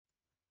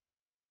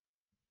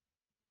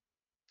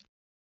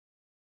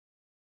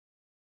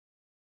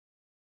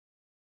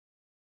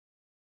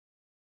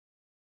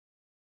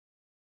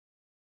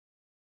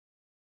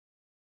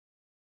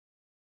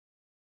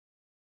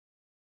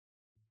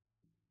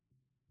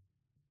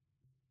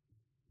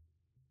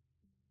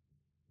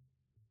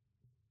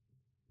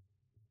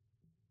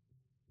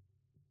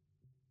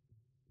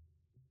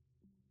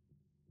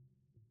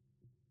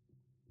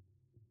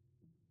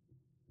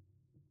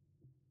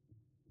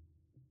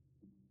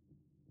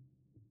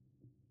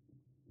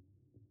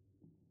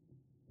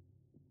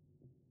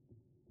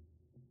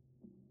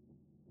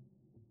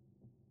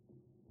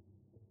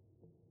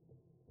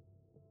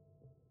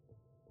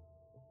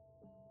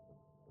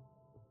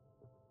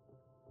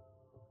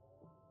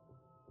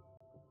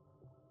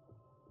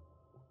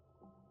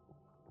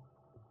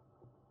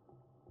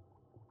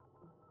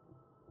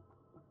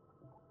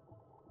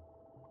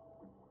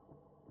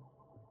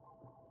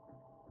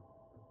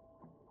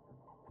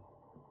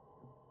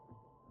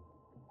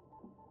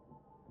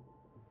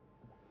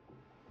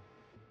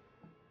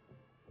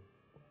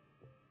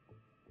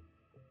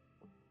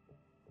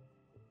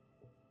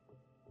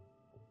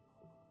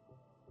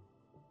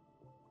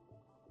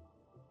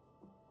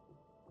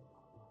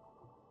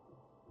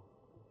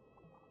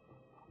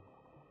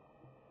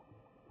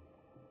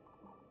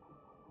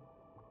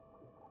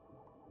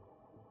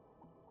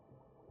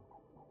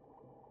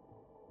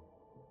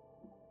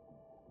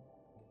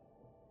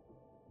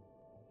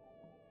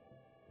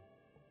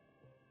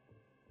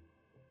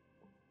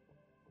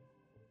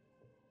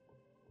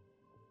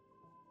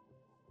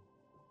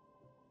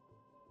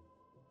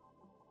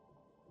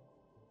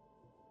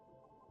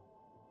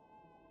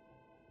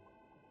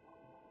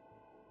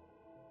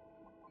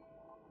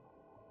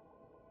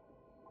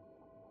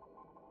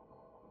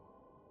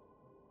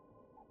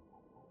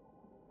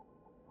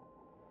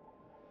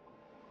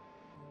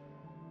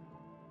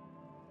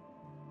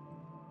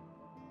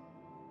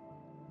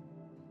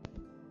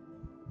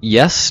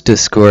Yes,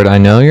 Discord, I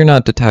know you're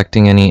not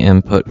detecting any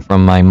input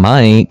from my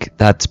mic.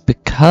 That's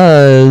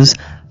because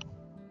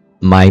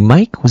my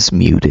mic was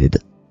muted.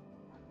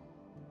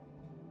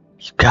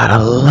 You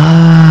gotta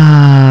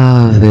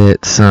love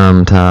it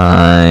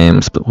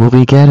sometimes, but we'll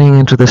be getting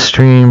into the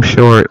stream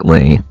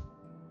shortly.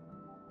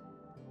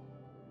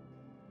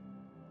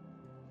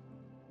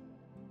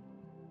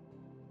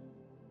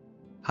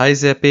 Hi,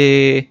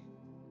 Zippy.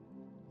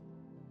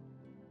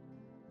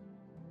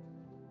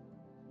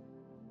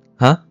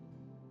 Huh?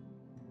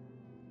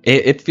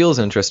 It feels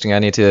interesting. I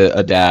need to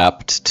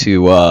adapt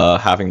to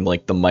having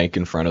like the mic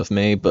in front of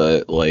me,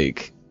 but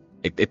like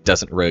it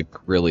doesn't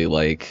really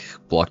like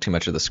block too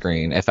much of the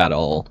screen, if at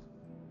all.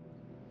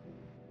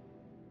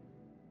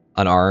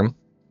 An arm.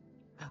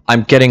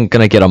 I'm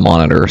gonna get a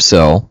monitor,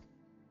 so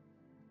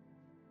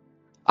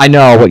I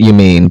know what you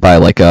mean by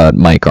like a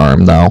mic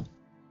arm, though.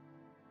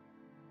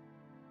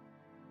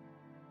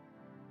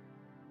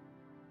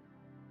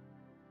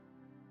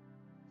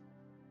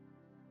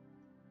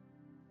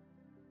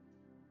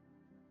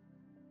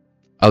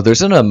 Oh,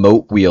 there's an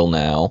emote wheel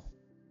now.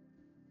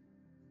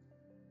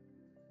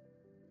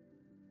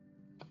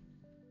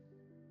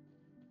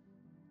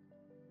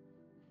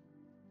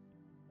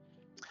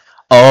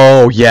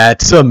 Oh, yeah,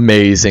 it's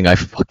amazing. I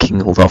fucking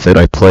love it.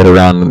 I played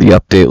around in the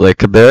update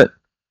like a bit.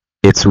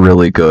 It's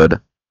really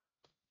good.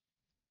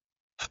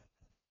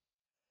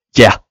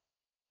 Yeah.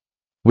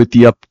 With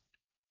the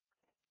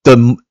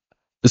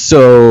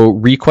so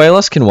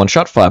Recoilless can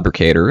one-shot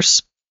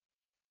Fabricators.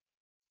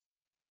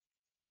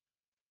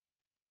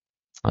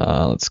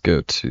 Let's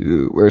go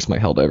to... Where's my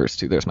Helldivers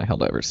 2? There's my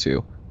Helldivers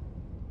 2.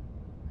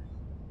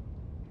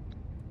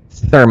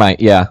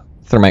 Thermite, yeah.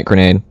 Thermite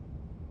grenade.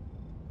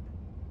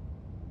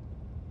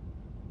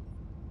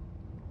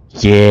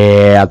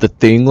 Yeah, the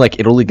thing, like,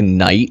 it'll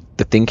ignite.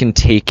 The thing can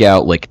take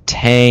out, like,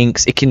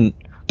 tanks. It can...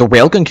 The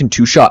railgun can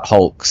two-shot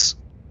Hulks.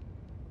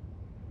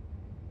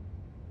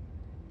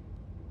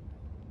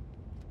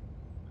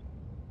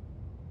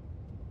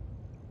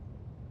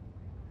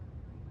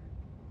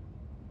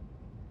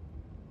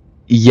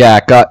 Yeah,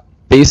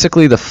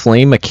 basically the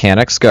flame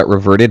mechanics got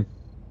reverted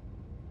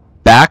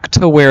back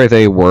to where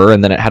they were,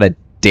 and then it had a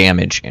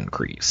damage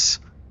increase.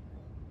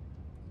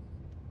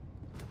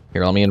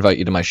 Here, let me invite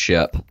you to my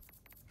ship.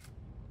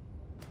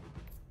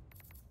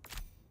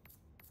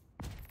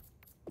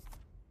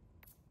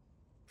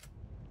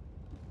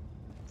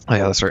 Oh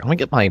yeah, that's right. I'm gonna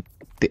get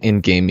the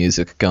in-game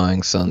music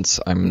going since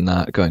I'm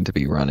not going to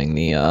be running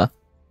the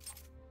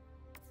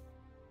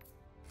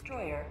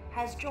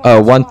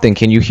Oh, one thing,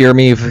 can you hear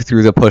me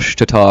through the push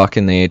to talk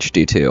in the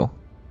HD too?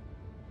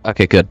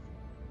 Okay, good.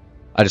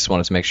 I just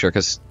wanted to make sure,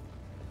 because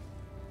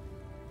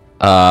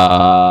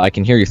I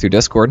can hear you through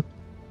Discord.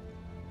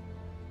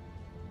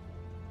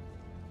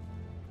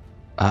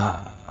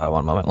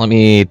 One moment. Let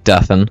me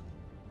deafen.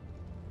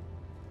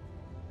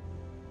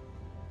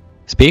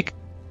 Speak?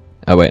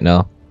 Oh wait,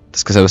 no.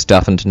 Just because I was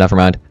deafened, never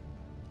mind.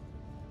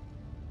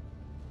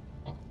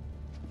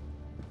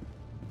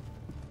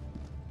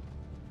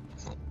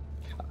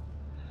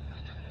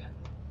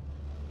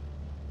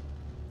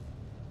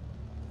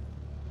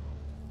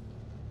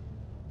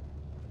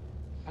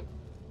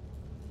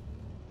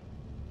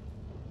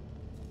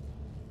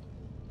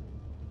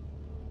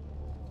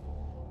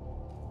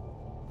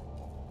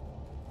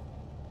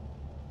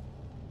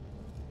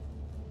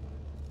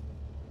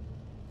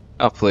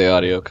 Hopefully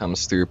audio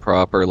comes through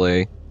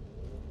properly.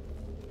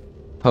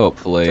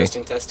 Hopefully.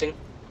 Testing.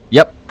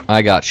 Yep,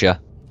 I gotcha.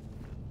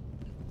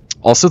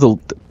 Also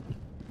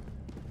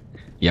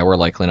yeah, we're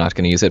likely not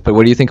going to use it, but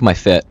what do you think of my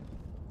fit?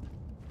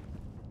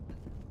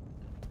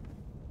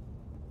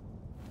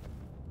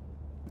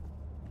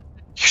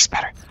 Yours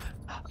better.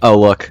 Oh,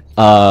 look.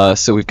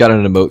 So we've got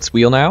an emotes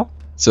wheel now.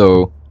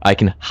 So I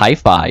can high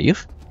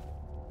five.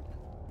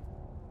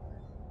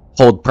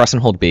 Press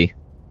and hold B.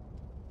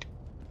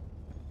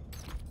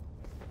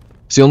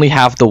 So you only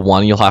have the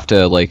one, you'll have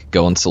to like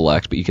go and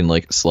select, but you can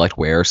like select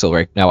where. So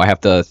right now I have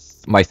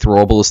my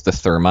throwable is the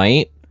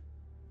thermite,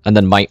 and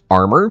then my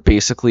armor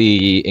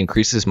basically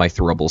increases my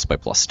throwables by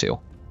 +2.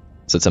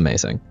 So it's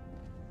amazing.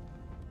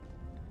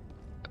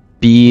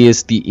 B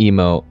is the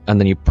emote, and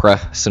then you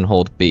press and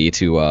hold B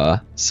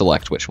to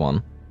select which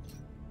one.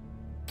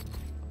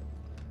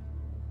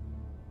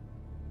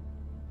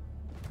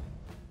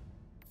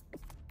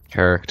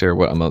 Character,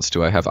 what emotes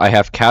do I have? I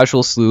have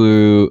Casual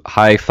Salute,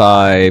 High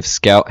Five,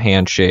 Scout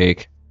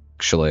Handshake.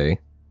 Actually, I'm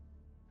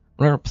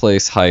gonna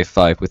replace High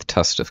Five with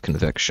Test of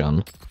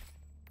Conviction.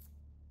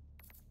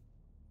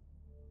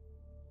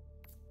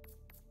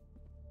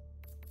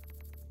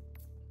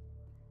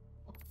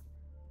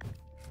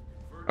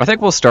 I think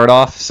we'll start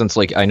off, since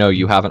like I know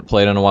you haven't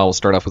played in a while, we'll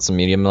start off with some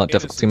medium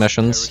difficulty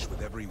missions.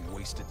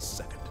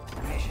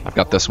 I've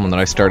got this one that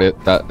I started,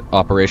 that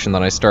operation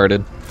that I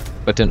started,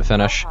 but didn't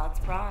finish.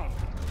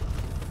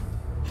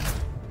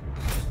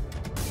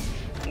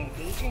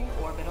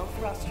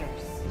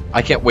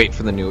 I can't wait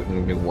for the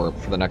new war,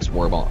 for the next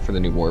warbond, for the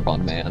new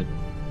warbond man.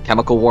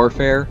 Chemical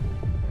warfare.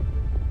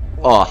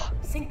 Oh.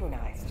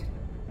 Synchronized.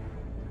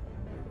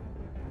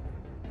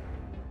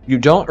 You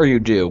don't or you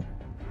do?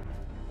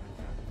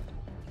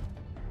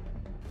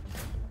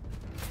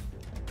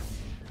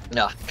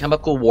 Nah,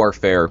 chemical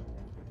warfare.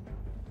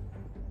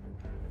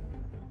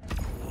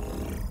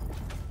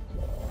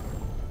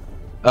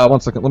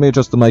 One second, let me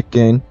adjust the mic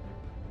gain.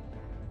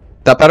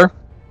 That better?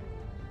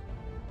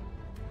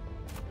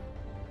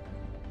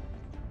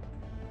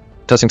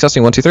 Testing,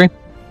 testing, 1, 2, 3.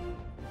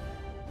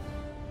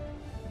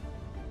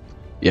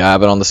 Yeah,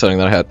 I've been on the setting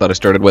that I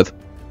started with.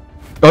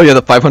 Oh yeah,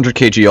 the 500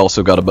 kg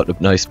also got a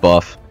nice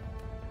buff.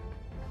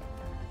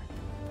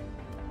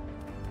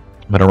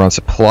 I'm gonna run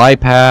supply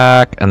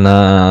pack, and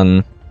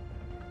then...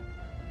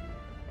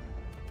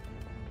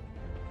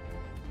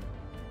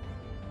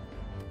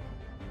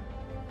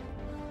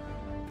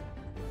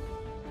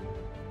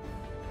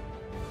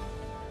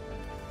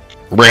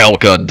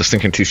 Railgun, this thing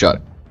can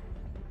two-shot.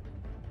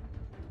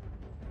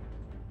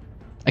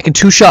 I can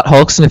two-shot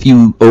Hulks, and if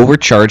you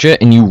overcharge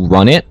it and you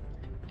run it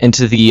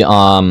into the,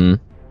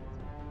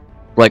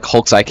 like,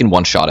 Hulks, I can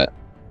one-shot it.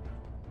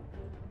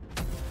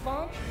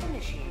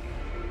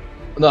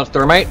 No,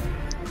 Thermite?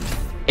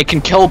 It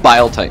can kill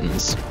Bile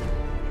Titans.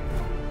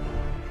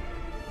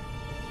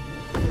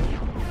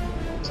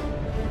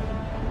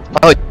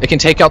 Oh, it can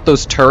take out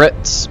those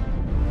turrets.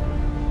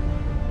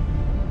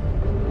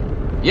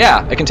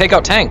 Yeah, it can take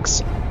out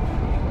tanks.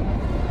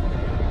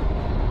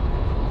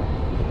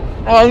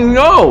 Oh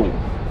no!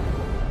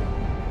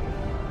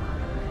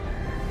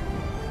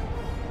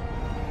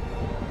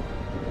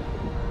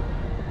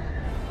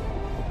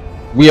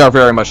 We are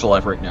very much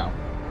alive right now.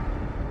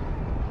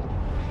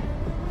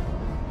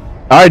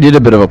 I did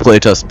a bit of a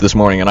playtest this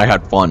morning and I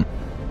had fun.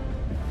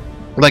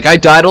 Like, I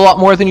died a lot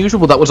more than usual,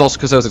 but that was also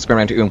because I was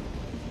experimenting.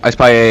 I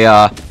spy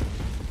a,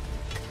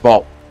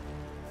 well...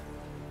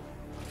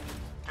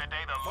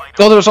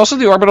 Oh, there's also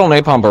the Orbital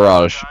Napalm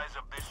Barrage.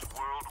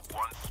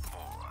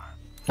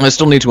 I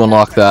still need to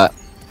unlock that.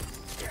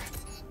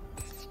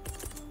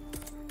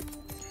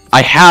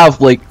 I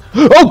have, like...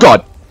 Oh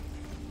god!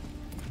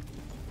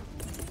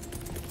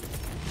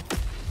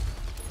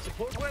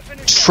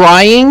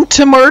 Trying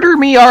to murder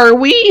me, are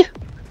we?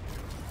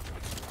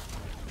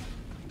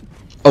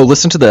 Oh,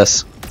 listen to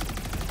this.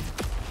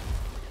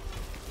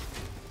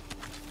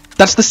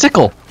 That's the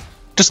sickle.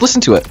 Just listen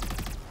to it.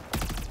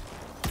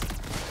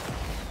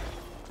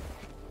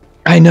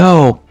 I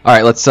know.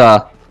 Alright, let's,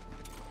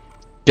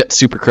 get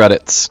super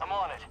credits. I'm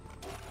on it.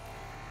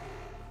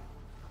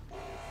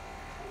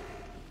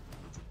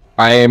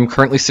 I am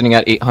currently sitting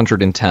at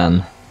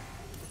 810.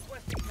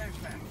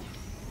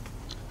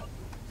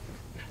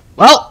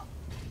 Well!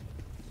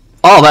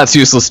 Oh, that's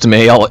useless to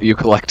me. I'll let you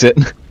collect it.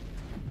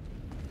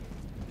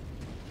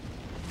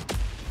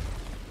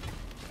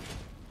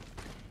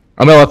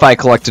 I know if I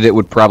collected it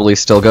would probably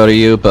still go to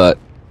you, but...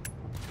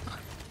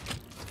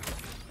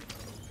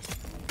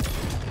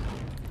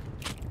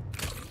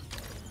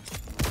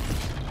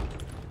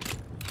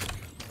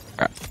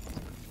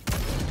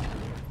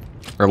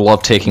 I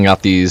love taking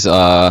out these,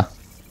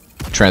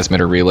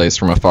 transmitter relays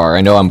from afar.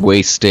 I know I'm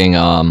wasting,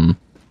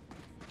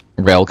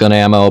 railgun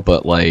ammo,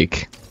 but,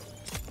 like...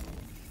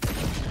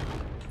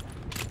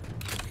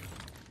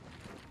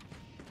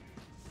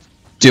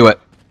 Do it.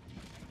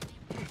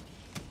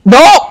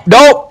 No!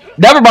 No!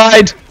 Never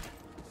mind!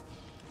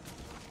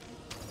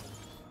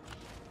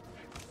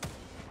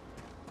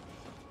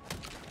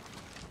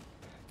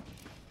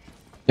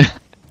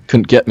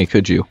 Couldn't get me,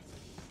 could you?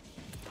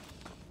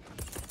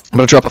 I'm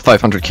gonna drop a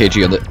 500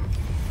 kg on it.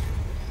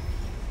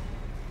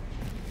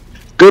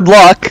 Good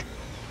luck!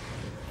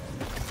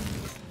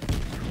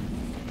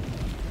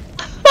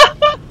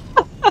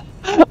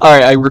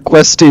 Alright, I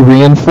request a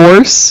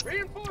reinforce.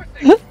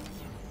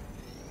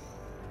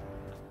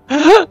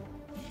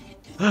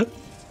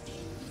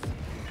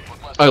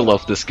 I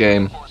love this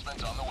game.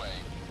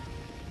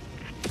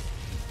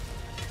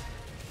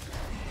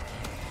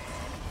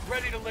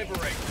 Ready to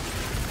liberate.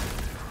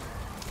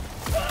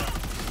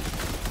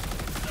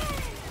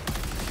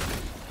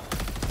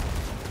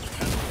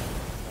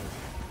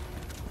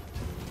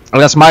 Oh,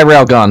 that's my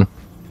railgun.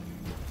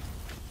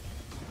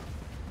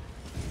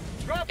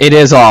 It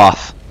is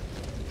off.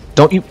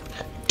 Don't you...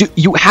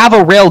 you have a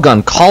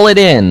railgun. Call it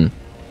in.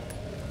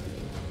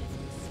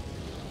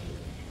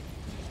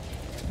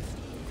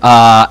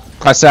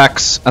 Press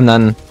X, and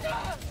then...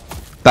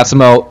 That's a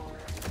moat.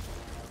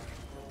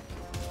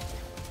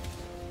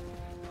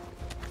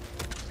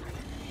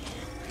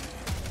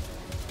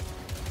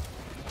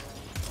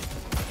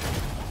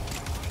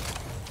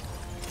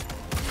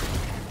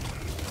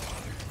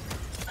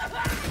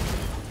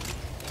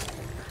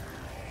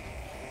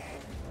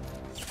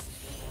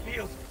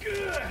 Feels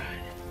good.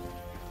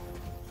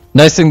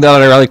 Nice thing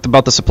that I liked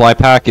about the supply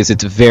pack is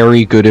it's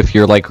very good if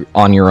you're, like,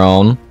 on your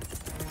own.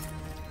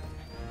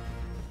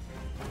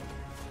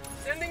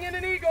 Sending in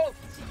an eagle.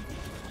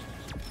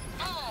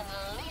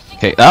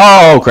 Okay.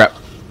 Oh, crap.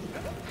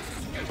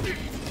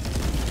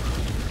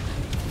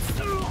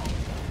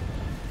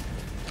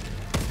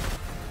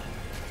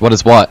 What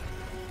is what?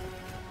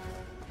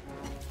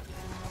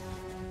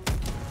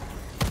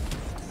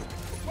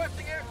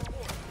 Requesting air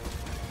support.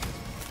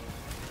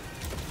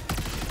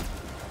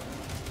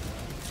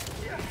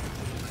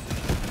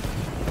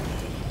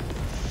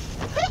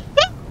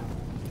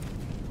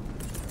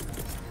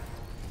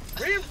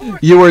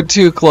 You were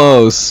too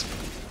close.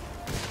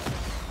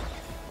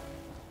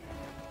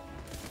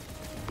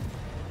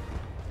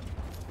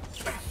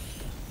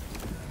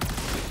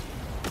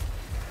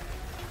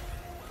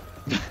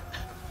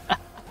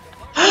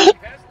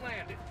 Has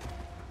landed.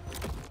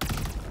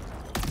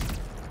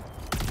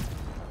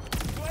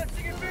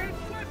 Blasting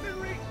advanced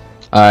weaponry.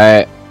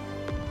 Alright.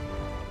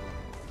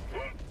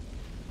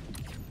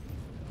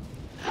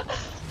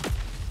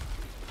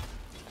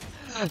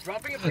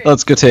 Dropping a pin.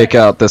 Let's go take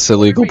out this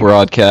illegal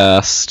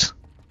broadcast.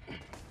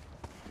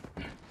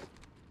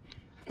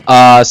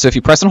 So if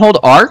you press and hold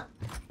R,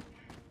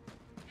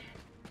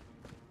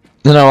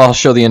 then I'll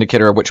show the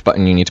indicator of which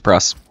button you need to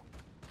press.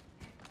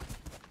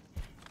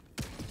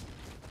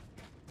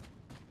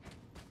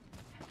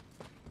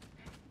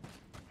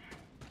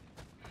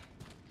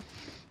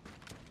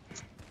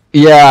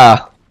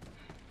 Yeah.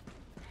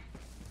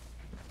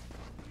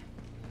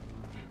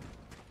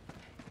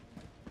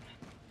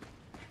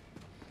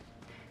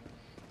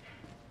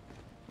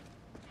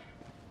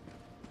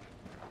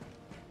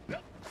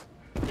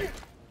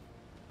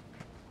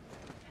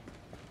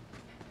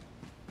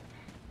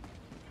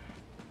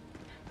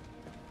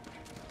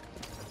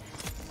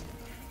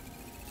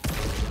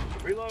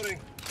 Reloading.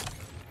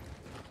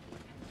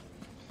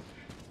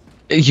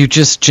 You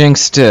just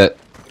jinxed it.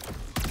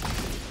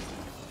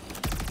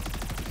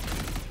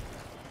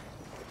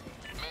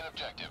 Main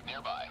objective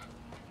nearby.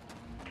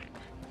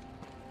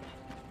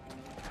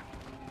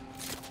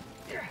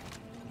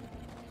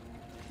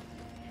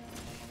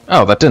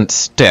 Oh, that didn't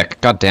stick.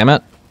 God damn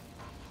it.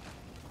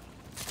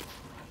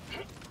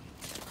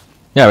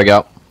 There we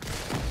go.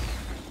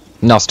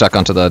 Now stuck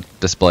onto the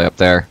display up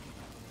there.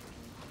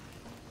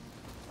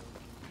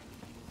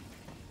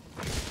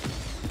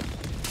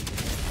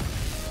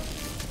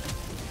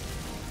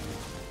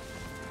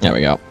 There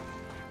we go.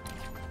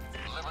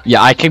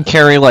 Yeah, I can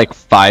carry like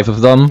 5 of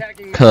them,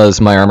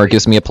 because my armor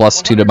gives me a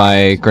 +2 to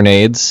my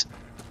grenades.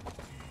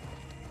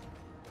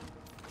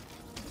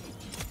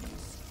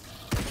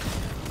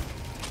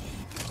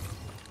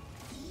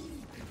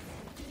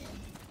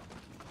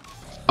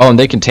 Oh, and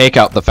they can take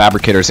out the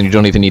fabricators and you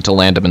don't even need to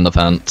land them in the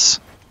vents.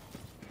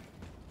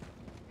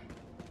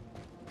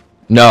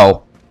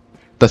 No.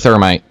 The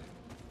thermite.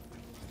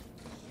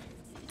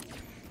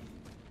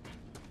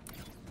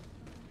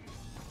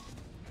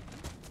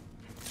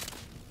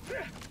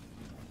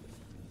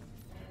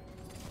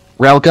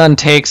 Railgun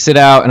takes it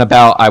out in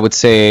about, I would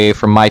say,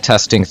 from my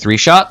testing, 3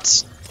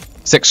 shots?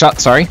 6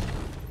 shots, sorry.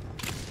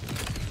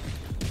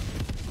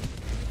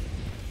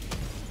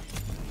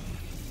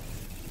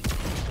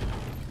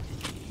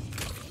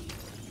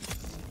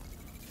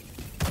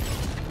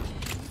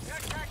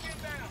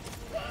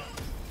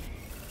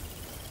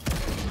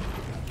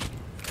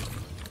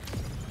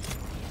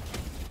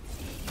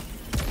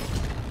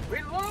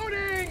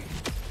 Reloading.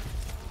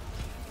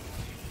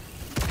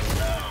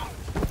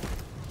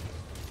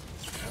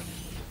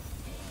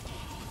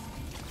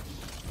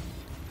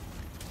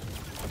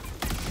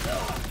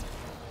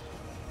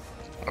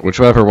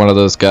 Whichever one of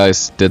those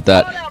guys did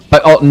that.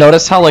 But oh,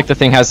 notice how like the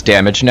thing has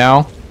damage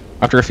now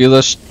after a few of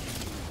those.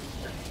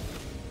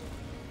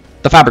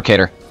 The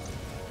fabricator.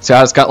 See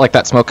how it's got like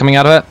that smoke coming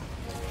out of it?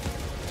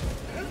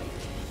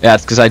 Yeah,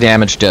 it's because I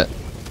damaged it.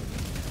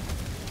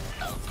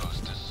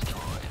 Outpost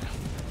destroyed.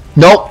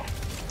 Nope.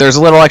 There's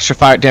a little extra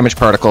fire damage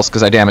particles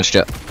because I damaged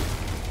it.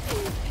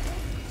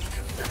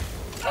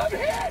 I'm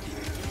hit.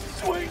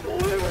 Sweet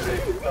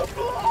liberty, the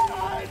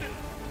blood.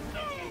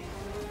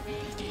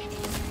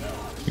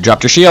 You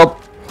dropped your shield.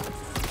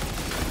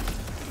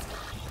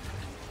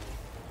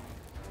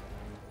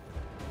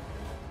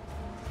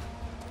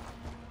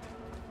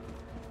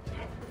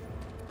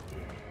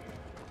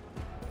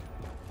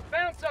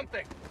 Found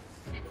something.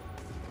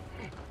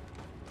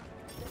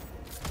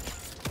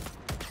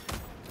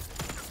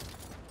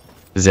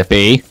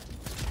 Zippy.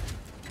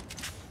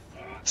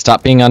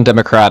 Stop being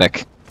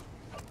undemocratic.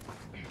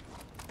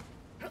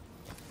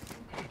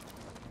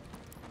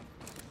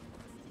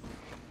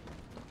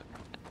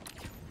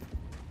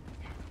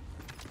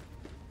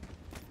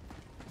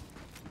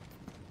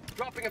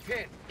 Dropping a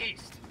pin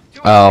east.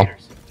 200 Oh.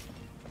 meters.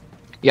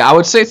 Yeah, I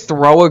would say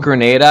throw a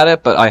grenade at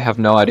it, but I have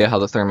no idea how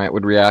the thermite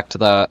would react to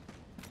that.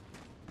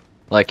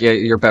 Like, yeah,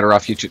 you're better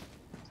off YouTube.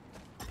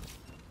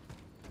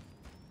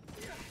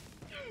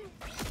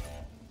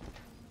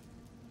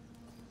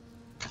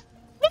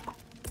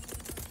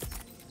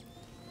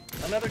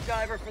 Another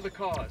diver for the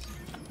cause.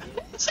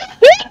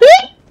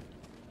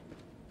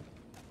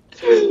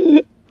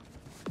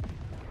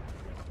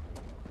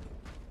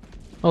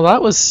 Well,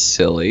 that was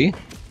silly.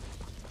 Point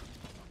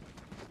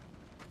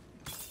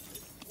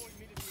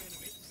me to the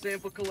enemy.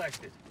 Sample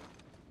collected.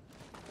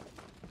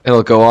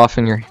 It'll go off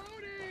in your... Loading.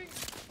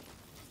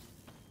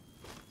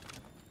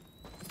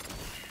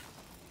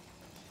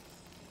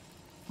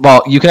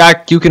 Well, you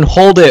can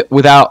hold it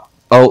without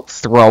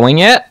throwing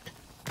it.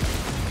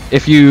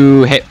 If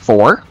you hit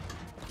 4.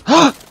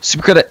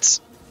 Super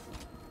credits.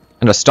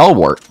 And a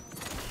stalwart.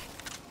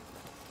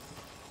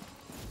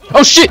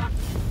 Oh shit!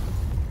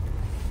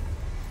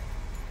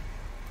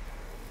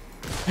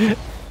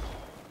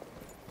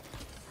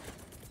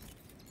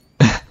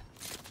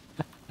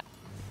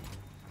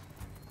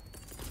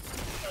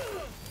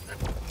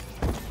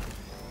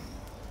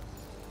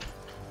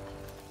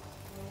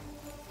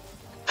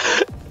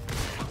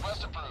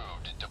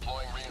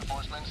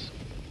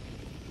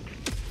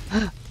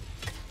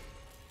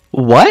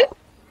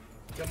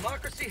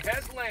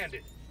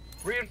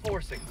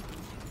 Reinforcing.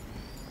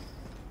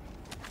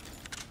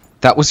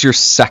 That was your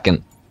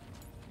second.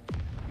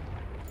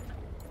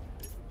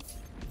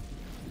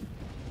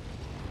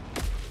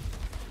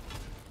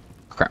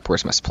 Crap,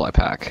 where's my supply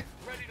pack?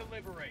 Ready to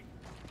liberate.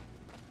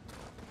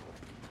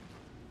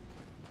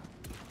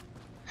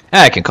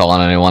 I can call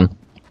on anyone.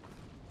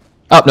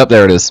 Oh, nope,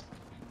 there it is.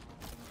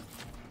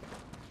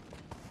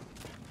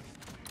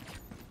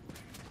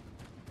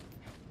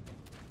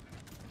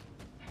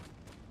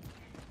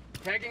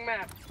 Tagging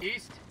map.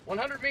 East.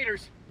 100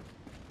 meters.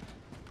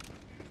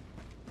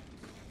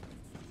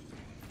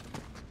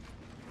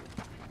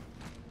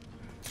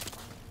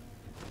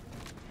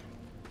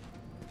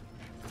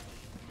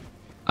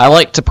 I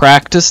like to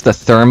practice the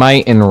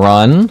thermite and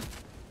run.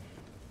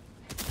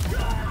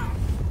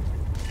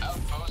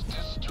 Outpost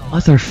destroyed.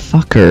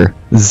 Motherfucker.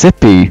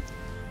 Zippy.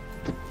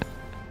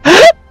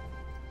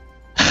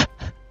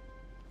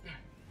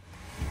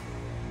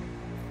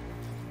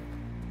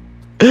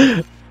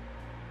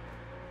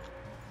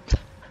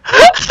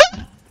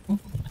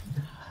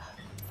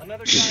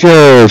 Another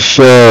guy.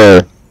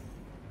 Sure.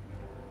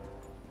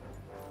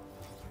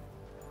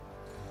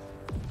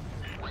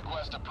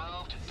 Request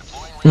approved.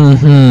 Deploying.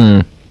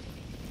 Mm-hmm.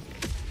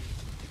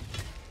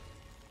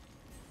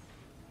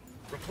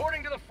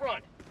 Reporting to the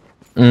front.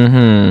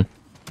 Mm-hmm.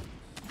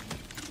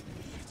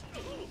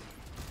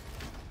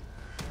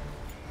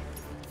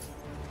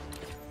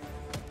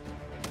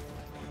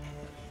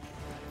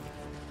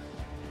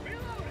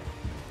 Reloading.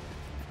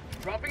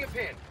 Dropping a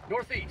pin.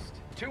 Northeast.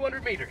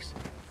 200 meters.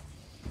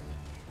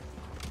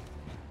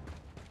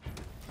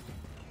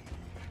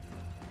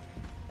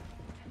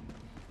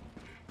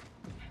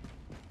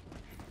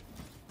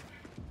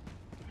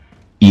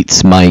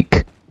 Eats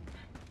Mike.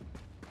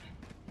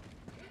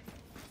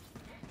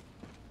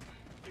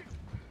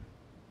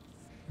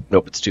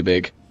 Nope, it's too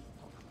big.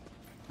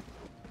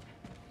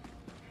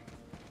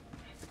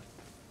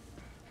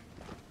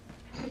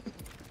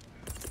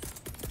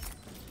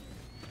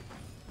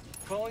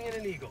 Calling in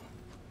an eagle.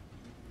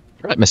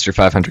 Right, Mr.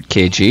 500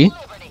 kg.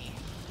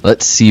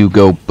 Let's see you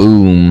go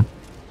boom.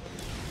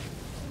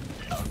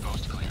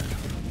 Outpost cleared.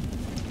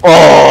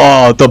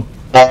 Oh, the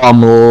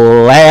bomb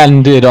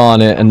landed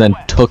on it and then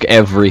took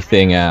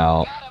everything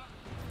out.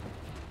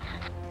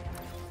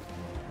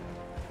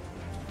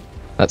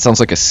 That sounds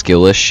like a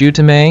skill issue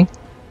to me.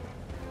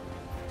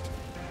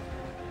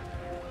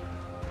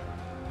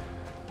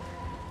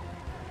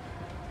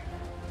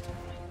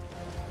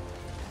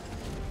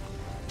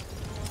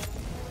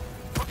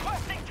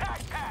 Requesting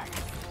tac pack.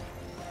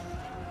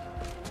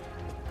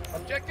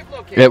 Objective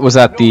located. It was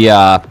at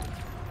the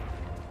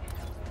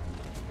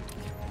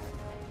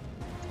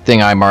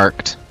thing I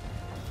marked.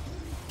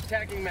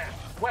 Tagging map.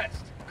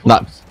 West.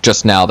 Not Close.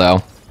 just now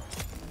though.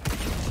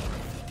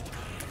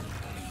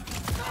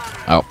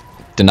 Oh,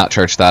 did not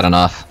charge that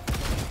enough.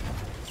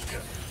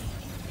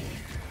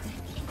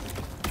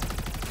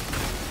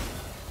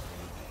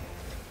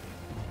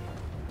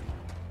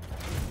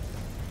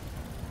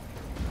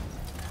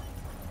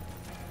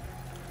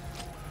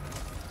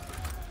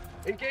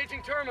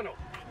 Engaging terminal.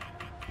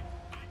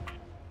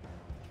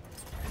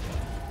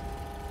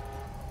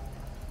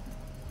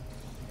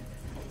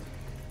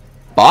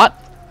 Bot?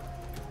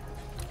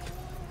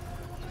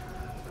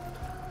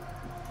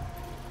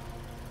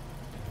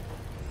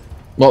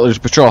 Well, there's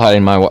patrol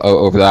hiding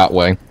over that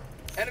way.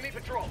 Enemy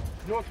patrol.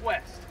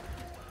 Northwest.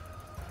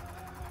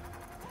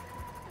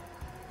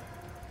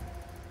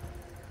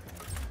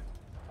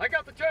 I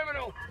got the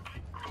terminal.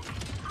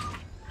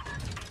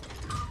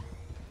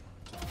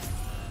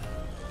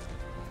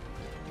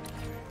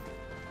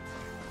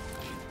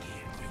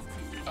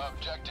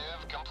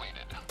 Objective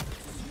completed.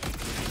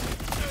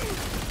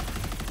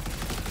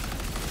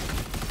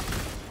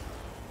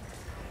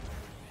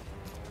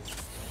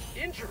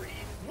 Injury?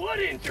 What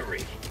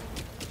injury?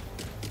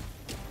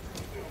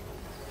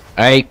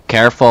 Hey,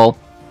 careful.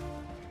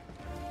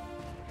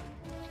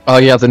 Oh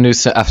yeah, the new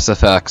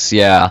FSFX,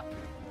 yeah.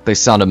 They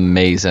sound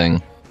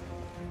amazing.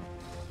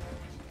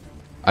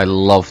 I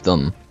love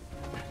them.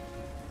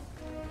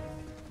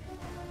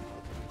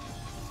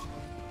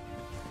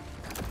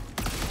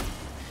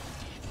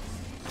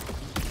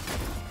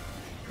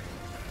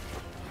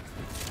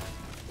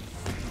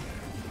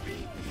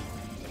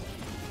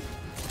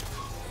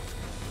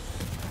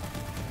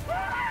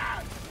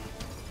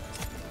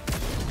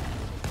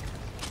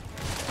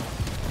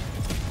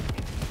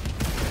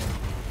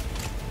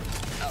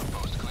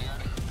 Outpost cleared.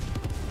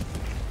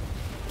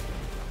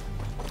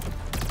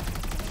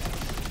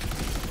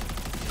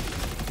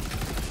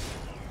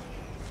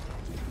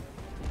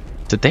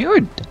 Did they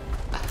already...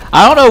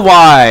 I don't know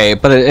why,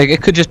 but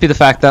it could just be the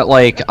fact that,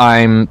 like,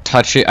 I'm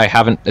touching... I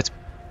haven't... It's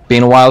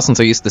been a while since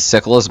I used the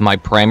sickle as my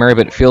primary,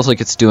 but it feels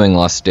like it's doing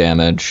less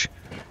damage.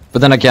 But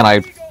then again,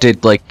 I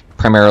did, like,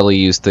 primarily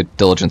use the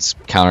diligence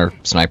counter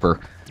sniper.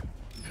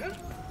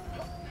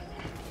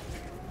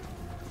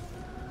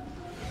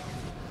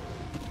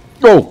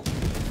 Oh!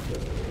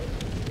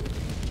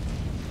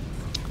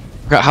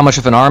 Forgot how much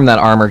of an arm that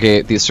armor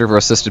gave, the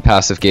servo-assisted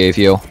passive gave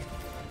you.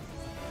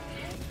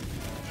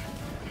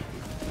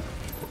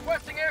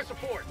 Requesting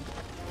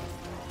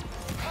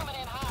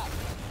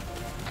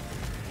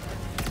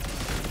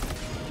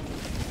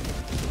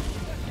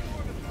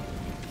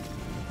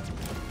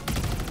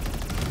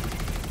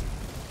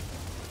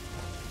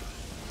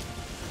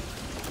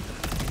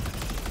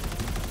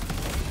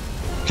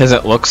Because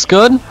it looks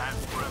good?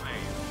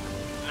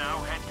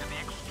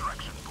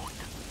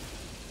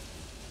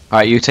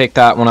 Alright, you take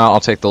that one out,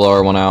 I'll take the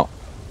lower one out.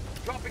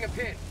 Dropping a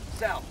pin.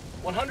 South.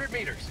 100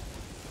 meters.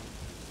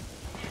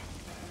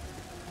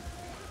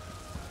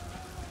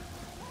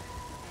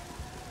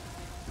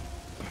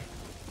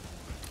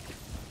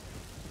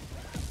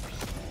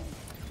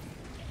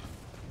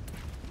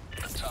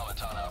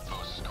 Automaton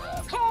outpost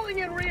scrapped. Calling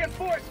in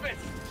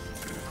reinforcements.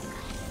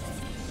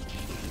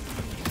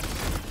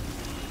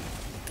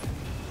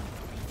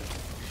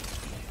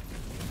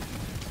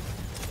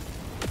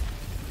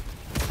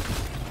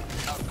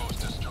 Outpost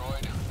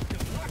destroyed.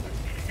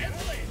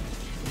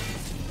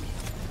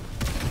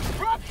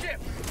 Dropship.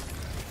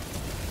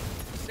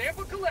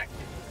 Sample collected.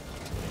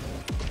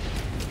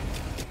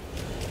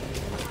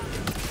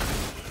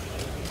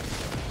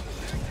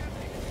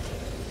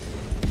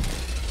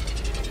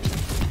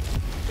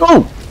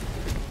 Oh!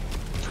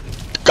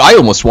 Guy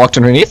almost walked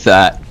underneath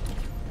that.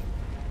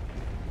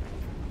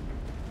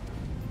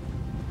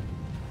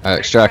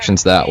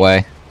 Extraction's that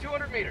way.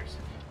 200 meters.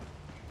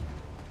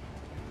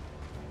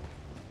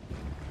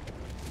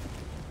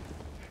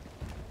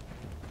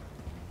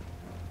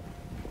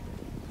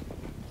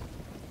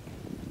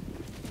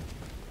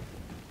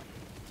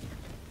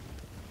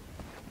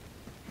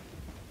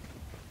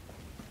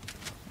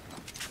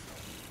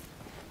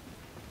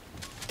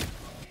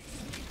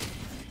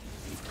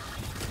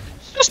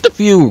 Just a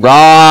few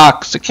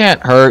rocks, it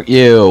can't hurt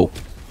you.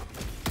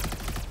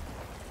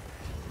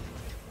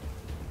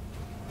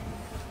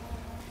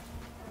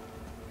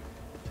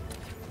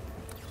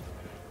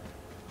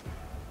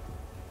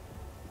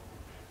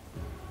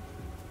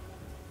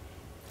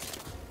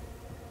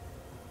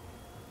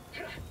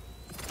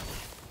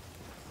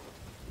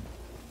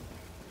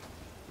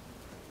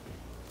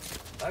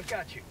 I've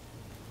got you.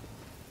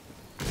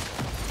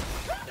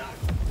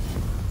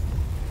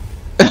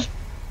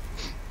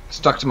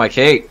 Stuck to my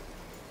cape.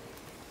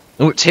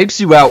 And it takes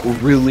you out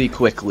really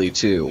quickly,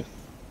 too.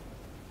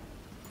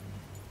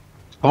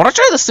 I want to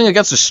try this thing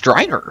against a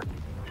Strider.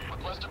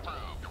 Request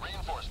approved.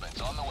 Reinforcements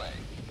on the way.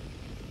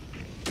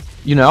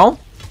 You know?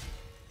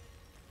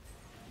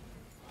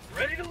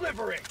 Ready to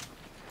liberate.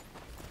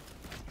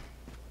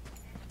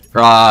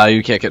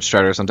 You can't get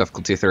Striders on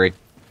difficulty 3.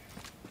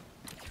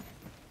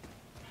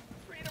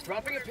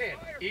 Dropping a pin.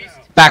 East.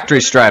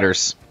 Factory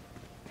Striders.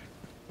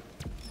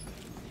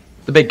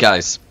 The big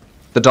guys.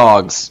 The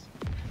dogs.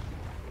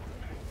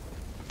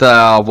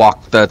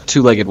 The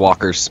two-legged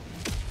walkers.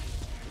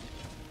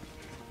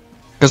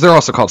 Because they're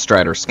also called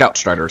Striders. Scout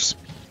Striders.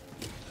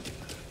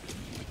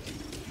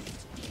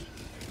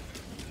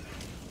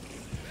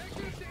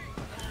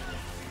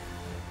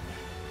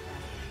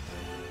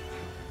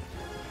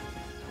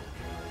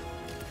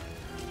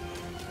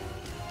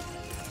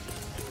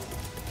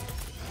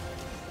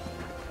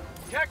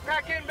 Tech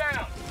pack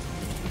inbound.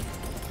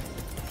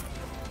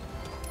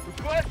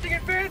 Requesting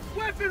advanced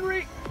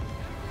weaponry.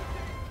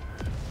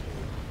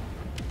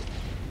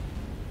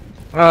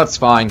 Oh, that's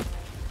fine.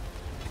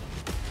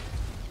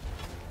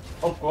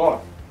 Oh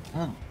god.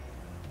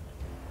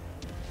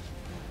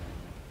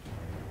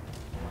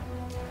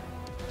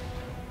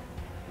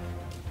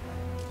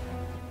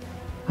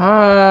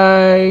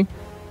 Hi.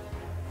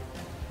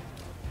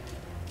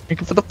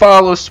 Thank you for the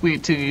follow,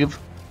 sweet Teve.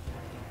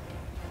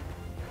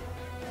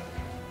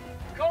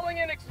 Calling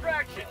in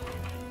extraction.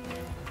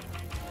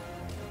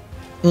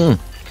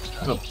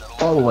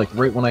 Oh, like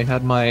right when I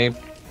had my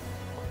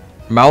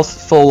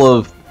mouth full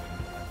of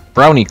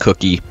brownie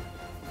cookie.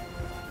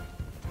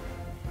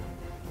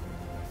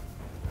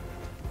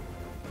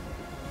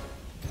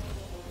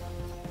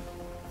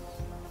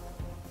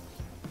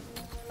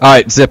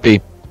 Alright, Zippy.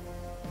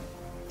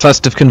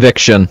 Test of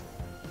conviction.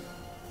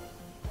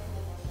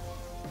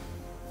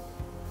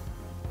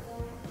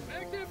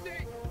 Bag's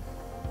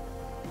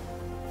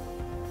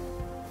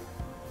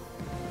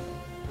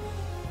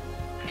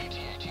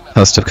empty.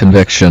 Test of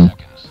conviction.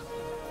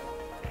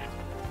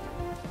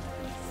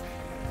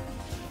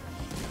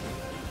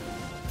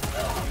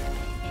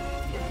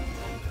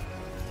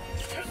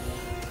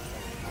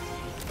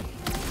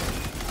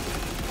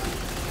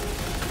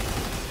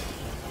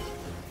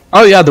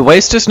 Oh yeah, the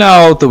waist is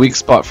now the weak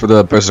spot for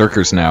the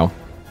berserkers now.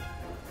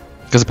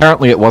 Because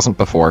apparently it wasn't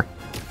before.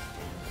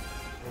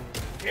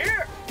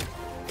 Here.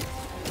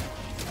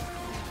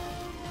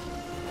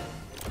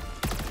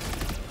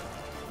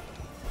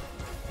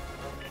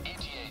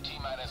 ETA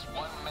T-minus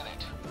 1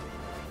 minute.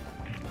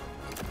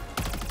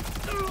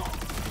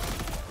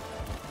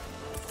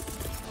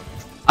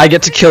 I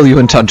get to kill you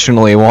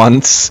intentionally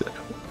once.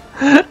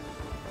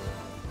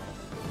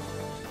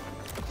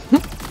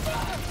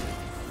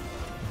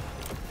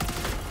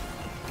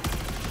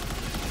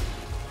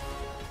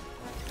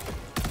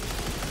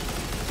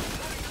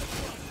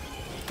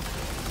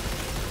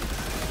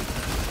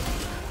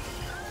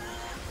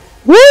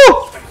 Woo!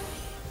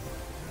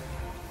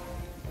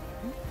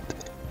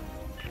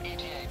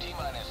 ETA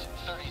T-minus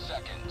 30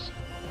 seconds.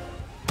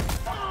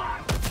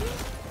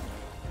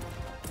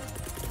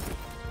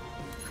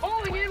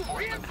 Calling in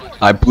reinforcements.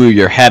 I blew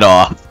your head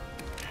off.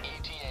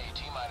 ETA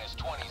T-minus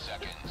 20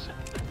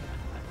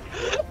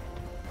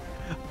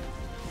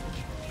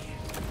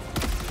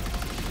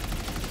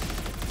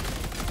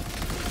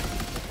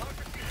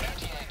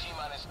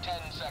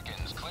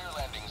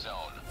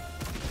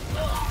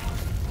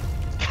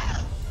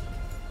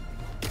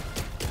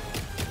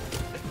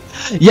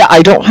 Yeah,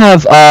 I don't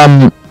have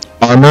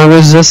armor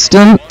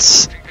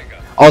resistance.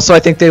 Also, I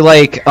think they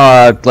like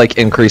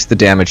increase the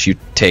damage you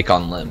take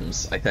on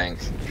limbs. I think.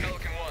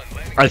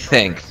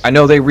 I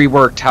know they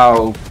reworked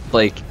how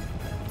like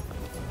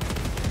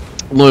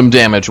limb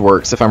damage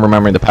works, if I'm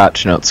remembering the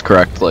patch notes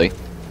correctly,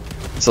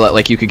 so that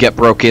like you could get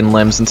broken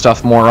limbs and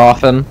stuff more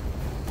often.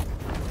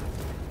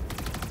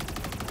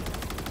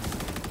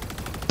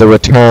 The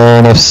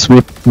return of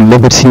sweet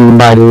liberty,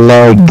 my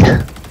leg.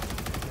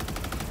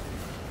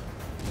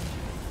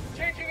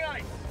 Changing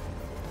ice.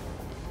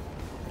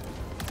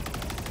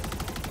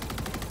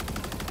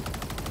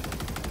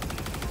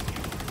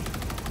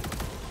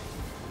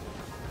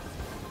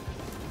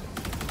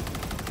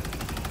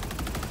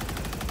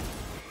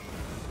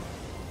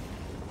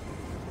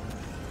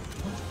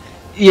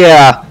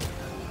 Yeah.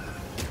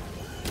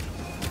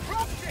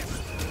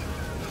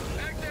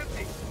 Bag's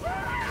empty.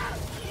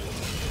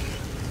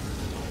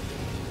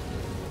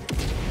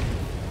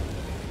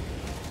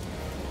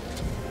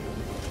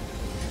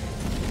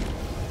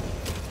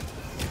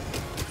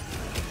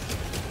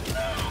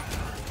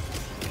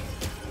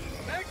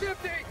 Bag's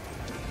empty.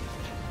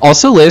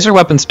 Also, laser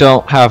weapons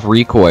don't have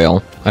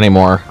recoil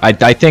anymore.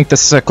 I think the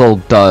sickle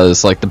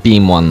does, like the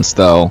beam ones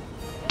though,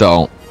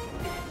 don't.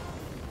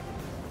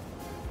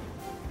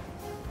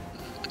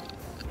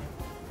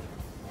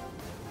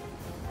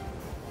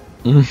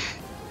 Gonna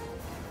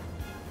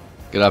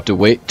have to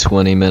wait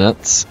 20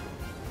 minutes.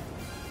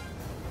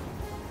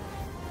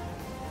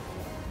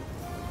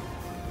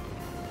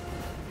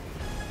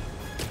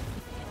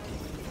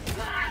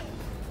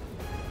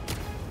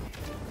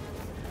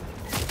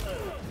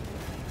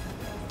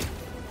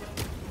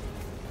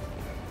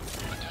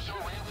 Additional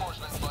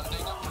reinforcement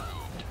funding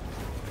approved.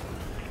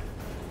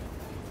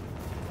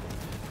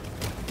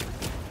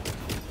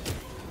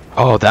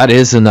 Oh, that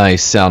is a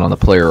nice sound on the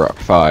player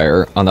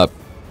fire, on the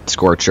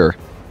Scorcher.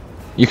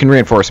 You can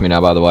reinforce me now,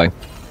 by the way.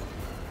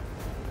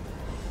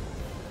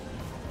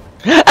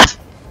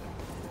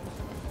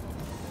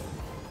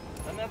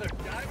 Another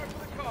diver for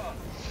the cause.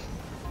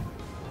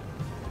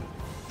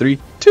 3,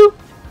 2,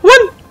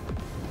 1!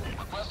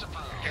 Request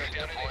approved.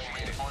 Deploying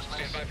reinforcements.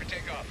 Stand by for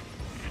takeoff.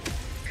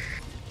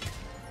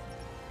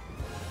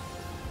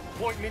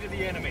 Point me to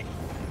the enemy.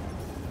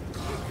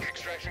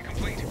 Extraction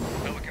complete.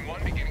 Pelican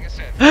 1 beginning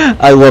ascent.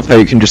 I love how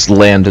you can just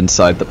land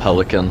inside the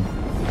Pelican.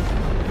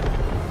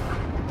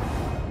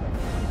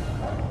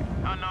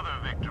 Another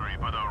victory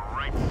for the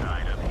right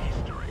side of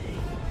history.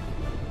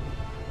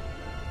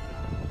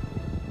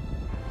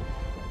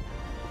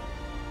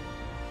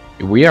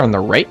 We are on the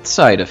right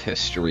side of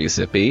history,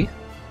 Zippy.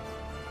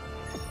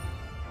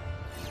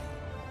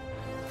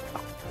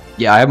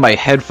 Yeah, I have my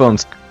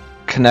headphones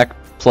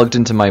plugged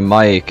into my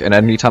mic, and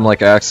anytime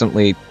like I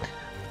accidentally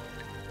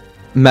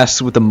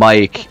mess with the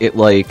mic, it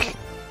like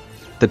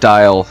the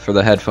dial for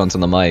the headphones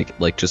on the mic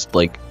like just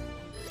like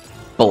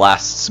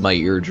blasts my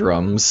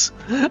eardrums.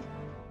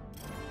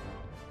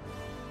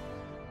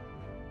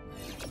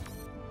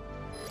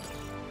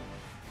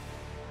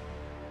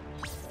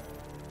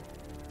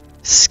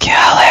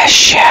 Skill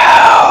issue.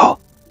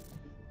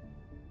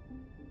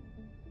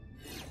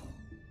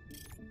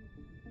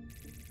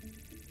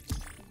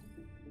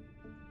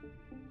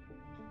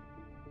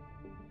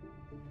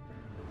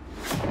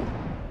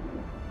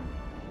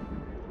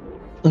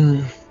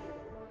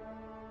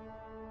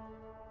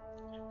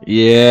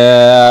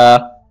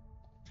 Yeah.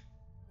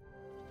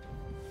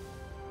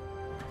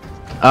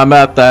 I'm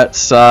at that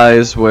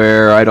size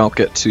where I don't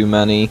get too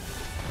many.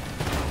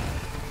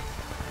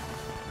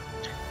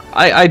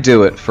 I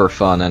do it for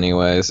fun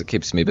anyways, it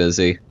keeps me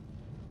busy.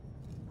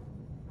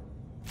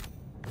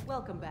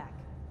 Welcome back.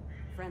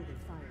 Friendly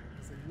fire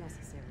is a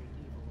necessary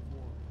evil of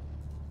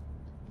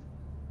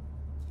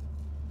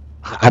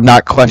war. I'm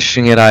not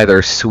questioning it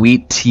either.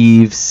 Sweet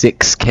Teve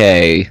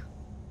 6K.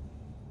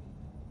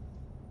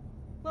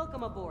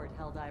 Welcome aboard,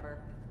 Helldiver.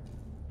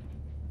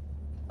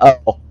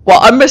 Oh, well,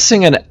 I'm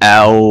missing an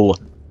L.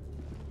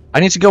 I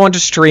need to go into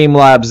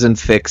Streamlabs and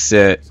fix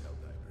it.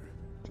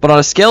 But on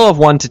a scale of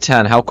 1 to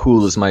 10, how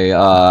cool is my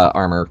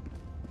armor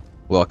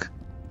look?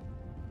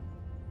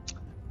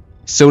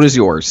 So does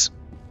yours.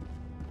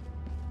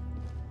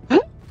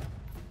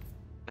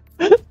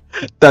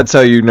 That's how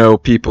you know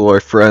people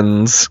are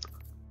friends.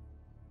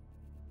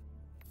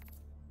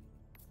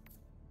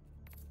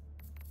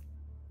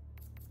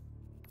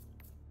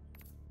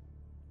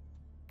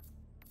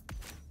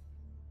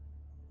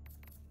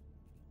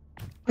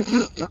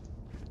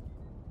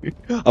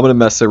 I'm gonna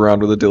mess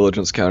around with a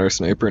diligence counter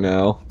sniper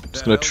now. I'm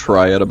just gonna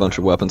try out a bunch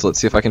of weapons. Let's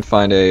see if I can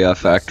find a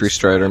factory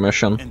strider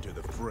mission.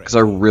 Because I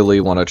really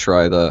want to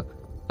try the...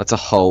 That's a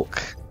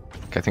Hulk.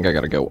 Okay, I think I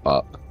gotta go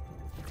up.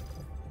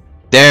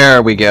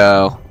 There we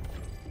go.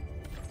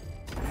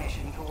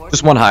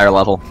 Just one higher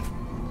level.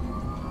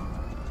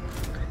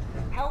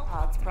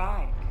 Hellpods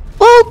Prime.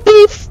 We'll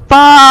be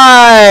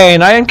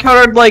fine! I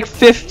encountered like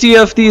 50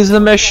 of these in the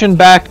mission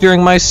back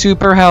during my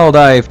Super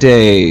Helldive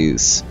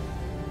days.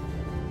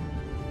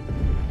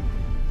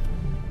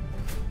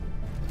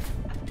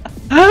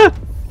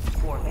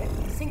 Orbit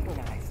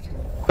synchronized.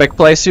 quick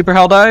play super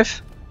hell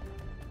dive?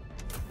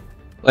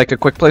 Like a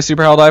quick play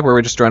super hell dive where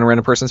we just join a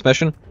random person's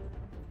mission?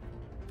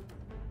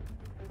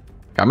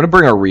 I'm gonna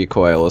bring a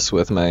recoilless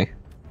with me.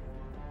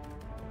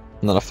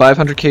 And then a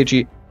 500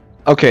 kg.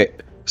 Okay,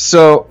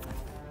 so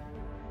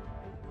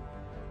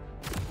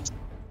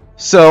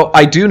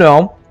I do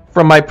know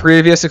from my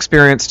previous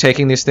experience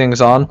taking these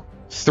things on,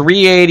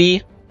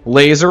 380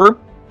 laser,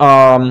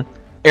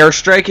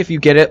 airstrike if you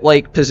get it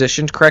like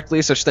positioned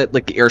correctly, such that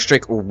like the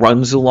airstrike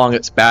runs along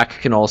its back,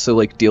 can also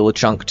like deal a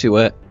chunk to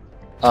it.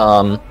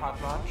 But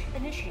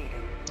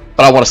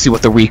I want to see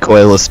what the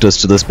recoilless does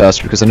to this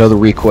bastard, because I know the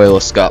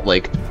recoilless got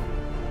like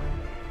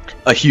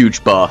a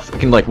huge buff. It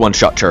can like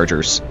one-shot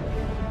chargers.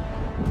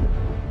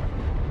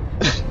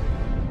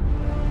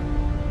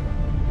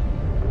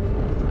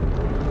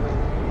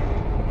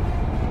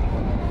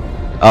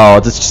 Oh,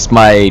 that's just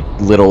my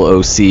little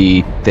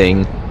OC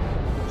thing.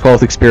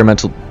 12th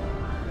experimental.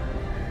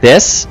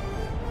 This?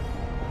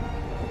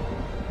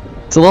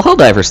 It's a little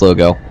Helldivers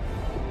logo.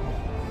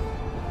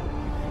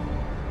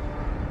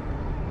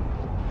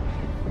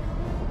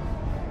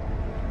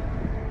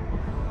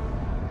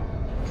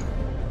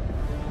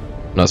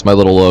 No, it's my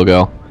little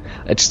logo.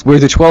 We're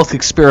the 12th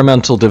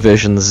experimental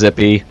division,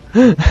 Zippy.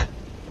 We're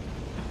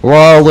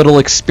all little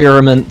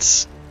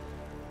experiments.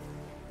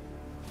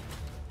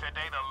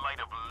 Today the light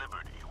of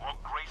liberty will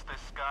grace the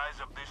skies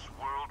of this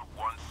world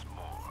once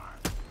more.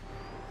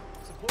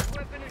 Support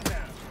weapon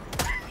inbound.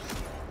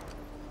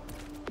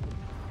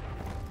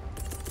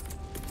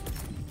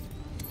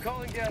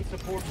 Calling down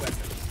support weapon.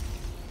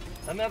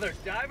 Another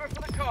diver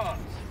for the cause.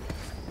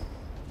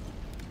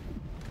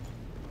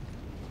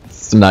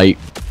 Snipe.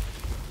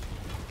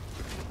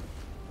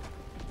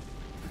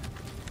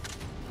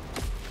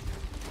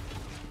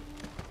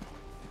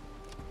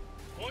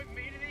 Point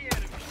me to the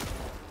enemy.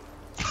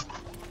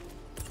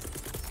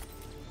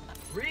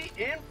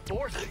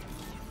 Reinforcing.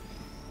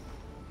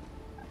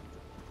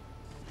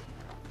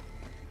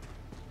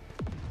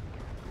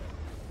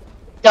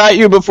 Got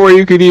you before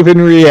you could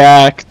even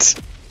react.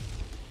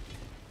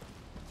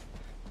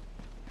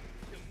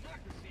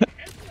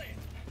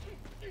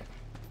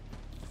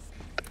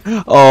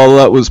 Oh,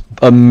 that was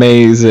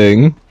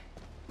amazing.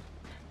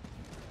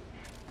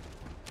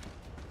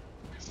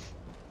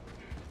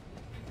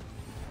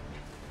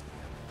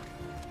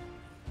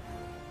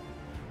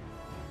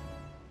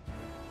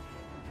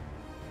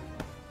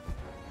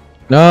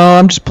 No,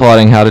 I'm just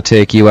plotting how to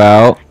take you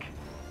out.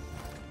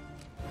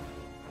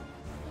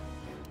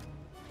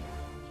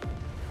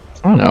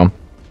 I don't know.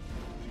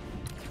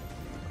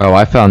 Oh,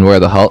 I found where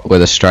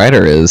the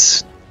Strider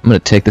is. I'm gonna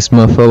take this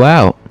mofo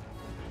out.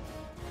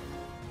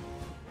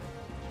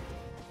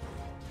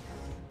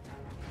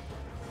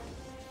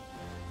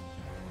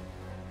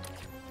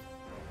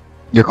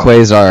 Your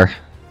Quasar.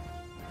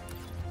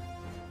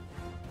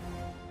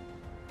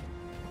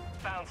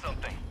 Found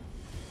something.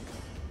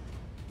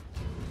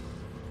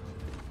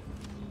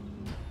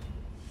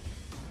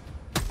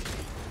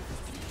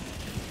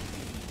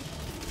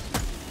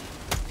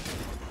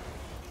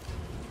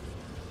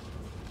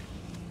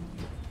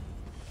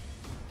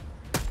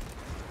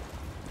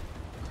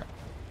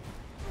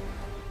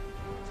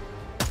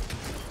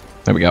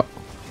 There we go.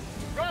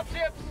 Drop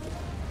ships.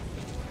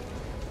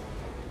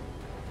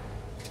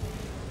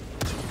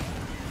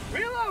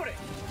 Reloading.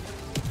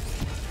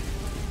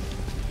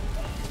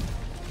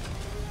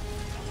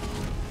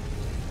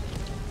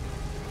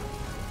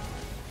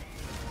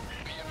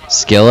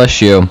 Skill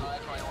issue. High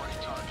priority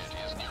target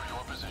is near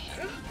your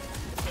position.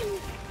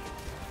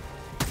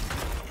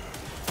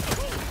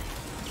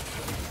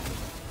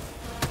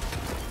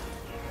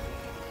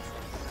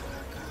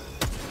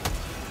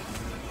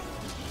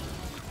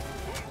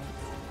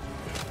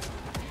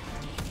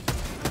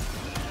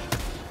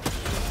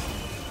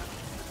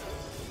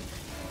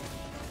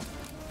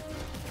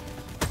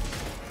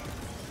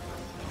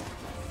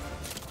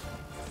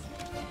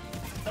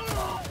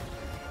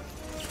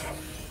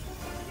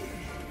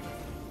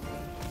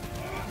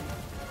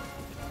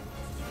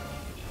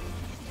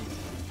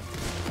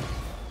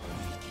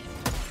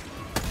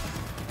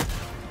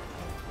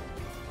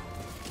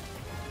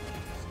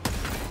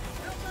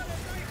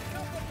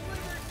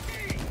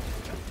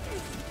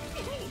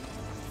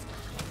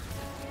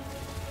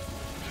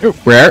 Ooh,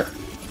 rare.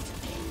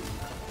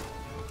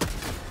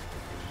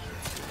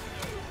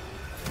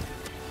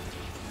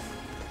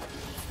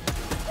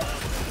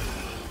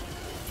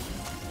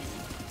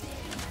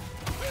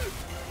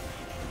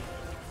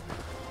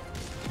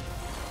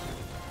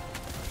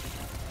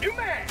 New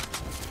man.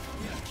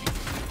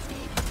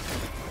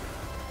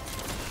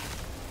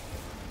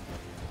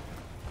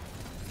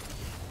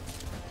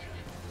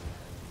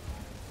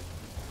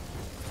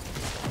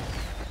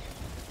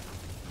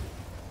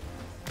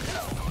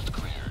 Outpost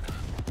cleared.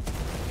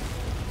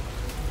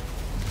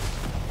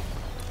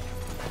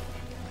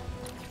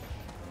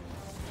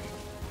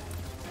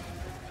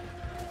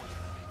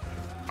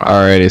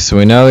 Alrighty, so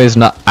we know he's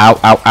not. Ow,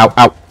 ow, ow,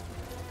 ow.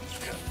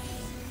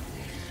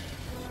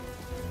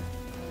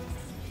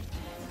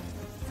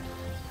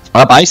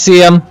 Up, I see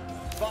him.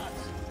 Spots.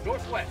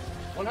 Northwest.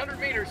 100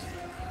 meters.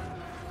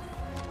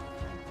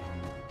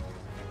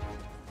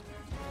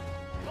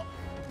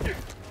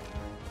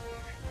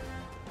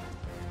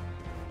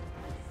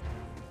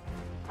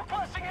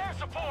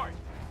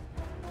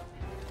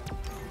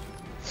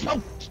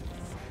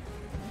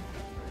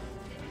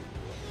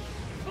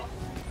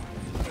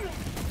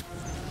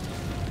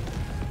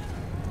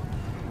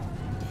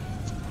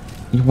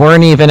 You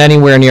weren't even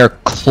anywhere near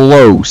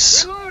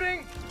close.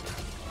 Reloading.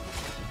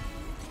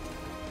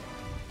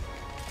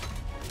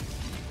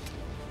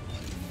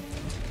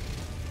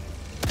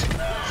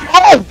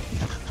 Oh!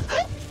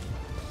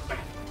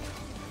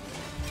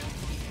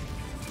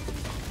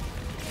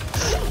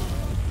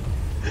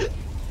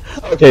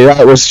 Okay,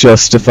 that was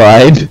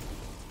justified.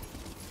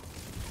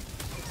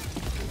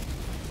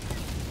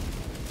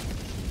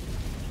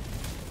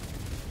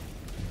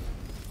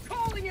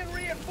 Calling in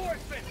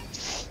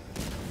reinforcements.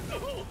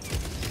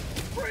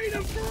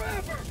 Freedom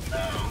forever.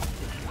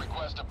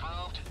 Request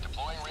approved.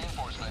 Deploying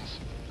reinforcements.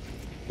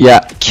 Yeah,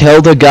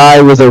 killed a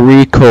guy with a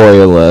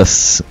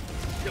recoilless.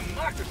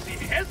 Democracy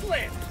has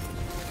landed.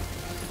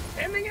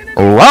 Sending in an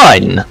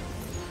Run!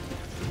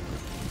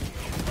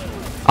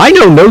 I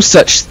know no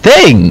such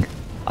thing!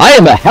 I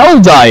am a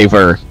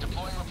Helldiver!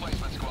 Deploying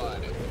replacement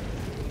squad.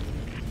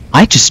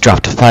 I just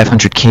dropped a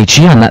 500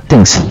 kg on that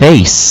thing's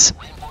face.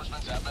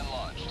 Reinforcements have been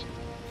launched.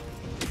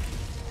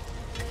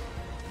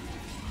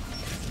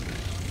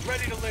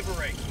 ready to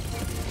liberate.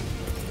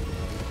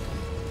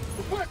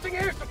 Requesting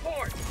air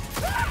support.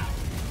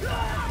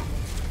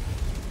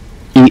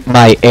 Eat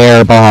my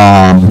air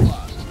bomb. Deploying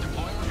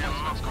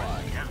replacement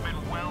squad. Has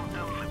been well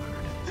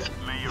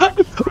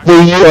delivered.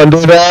 Were you under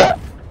that?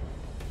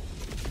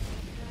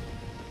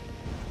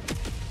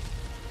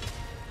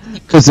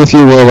 Because if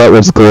you will, that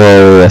was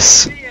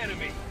glorious. The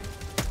enemy.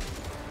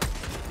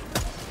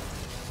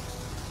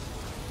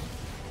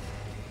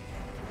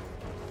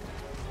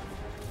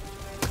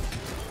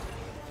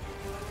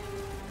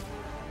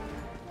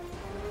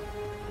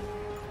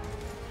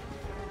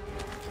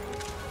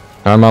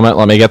 One moment,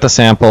 let me get the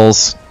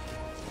samples.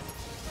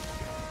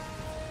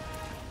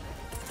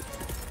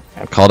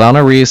 I'll call down a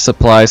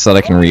resupply so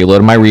that I can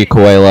reload my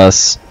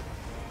recoilless.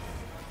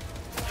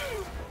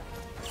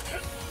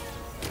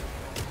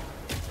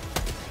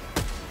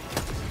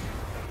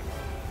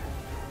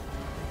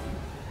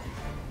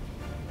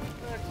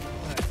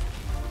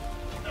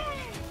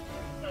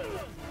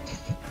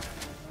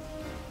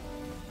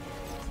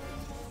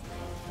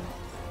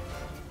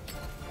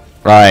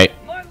 Right.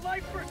 My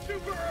life for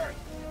Super Earth.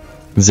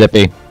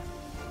 Zippy.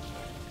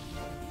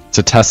 It's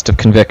a test of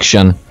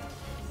conviction.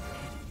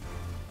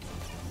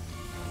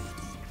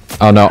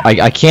 Oh no,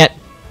 I can't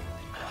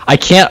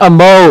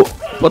emote!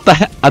 What the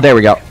heck? Oh, there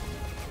we go.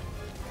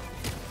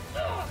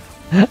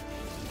 How'd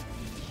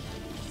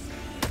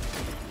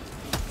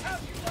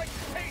you like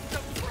to taste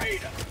of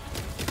freedom?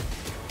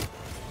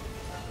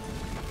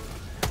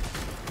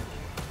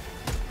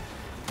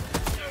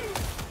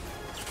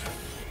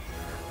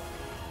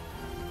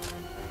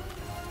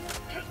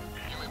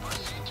 You may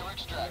proceed to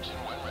extraction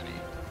when ready.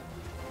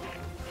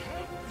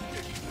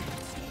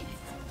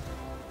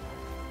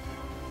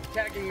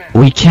 Tagging map.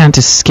 We can't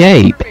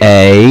escape,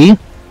 eh?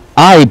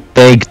 I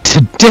beg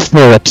to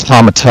differ,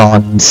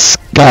 automaton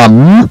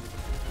scum!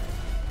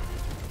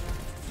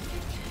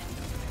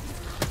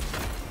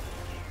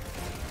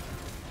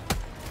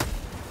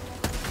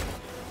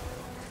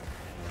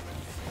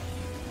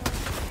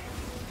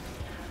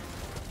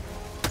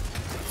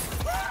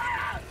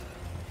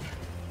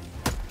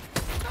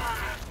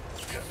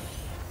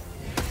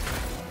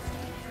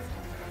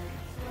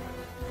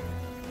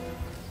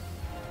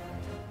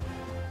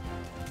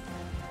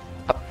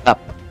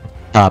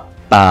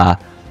 Ba.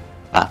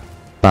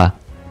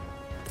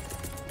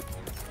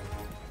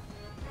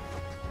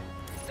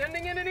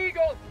 Sending in an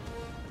eagle.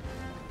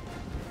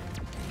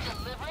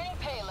 Delivering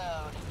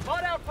payload.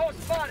 Bot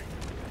outpost spotted.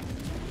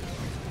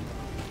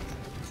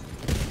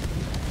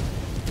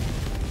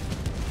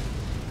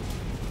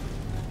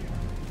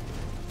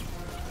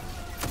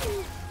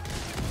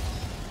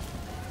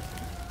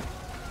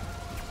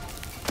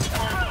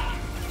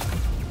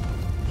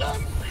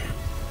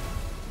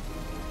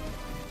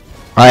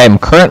 I am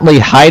currently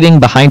hiding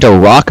behind a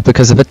rock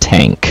because of a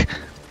tank.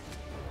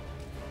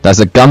 That's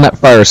a gun that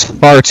fires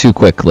far too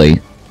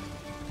quickly.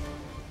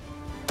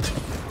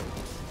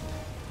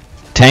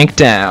 Tank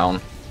down.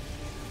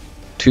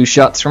 2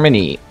 shots from an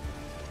E.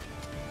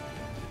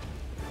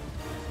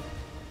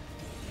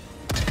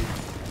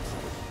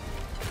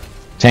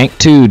 Tank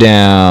 2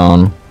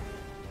 down.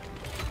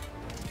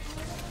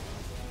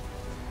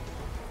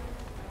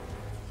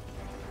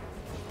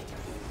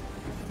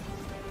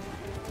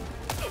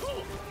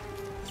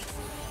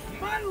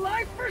 My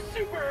life for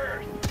Super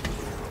Earth.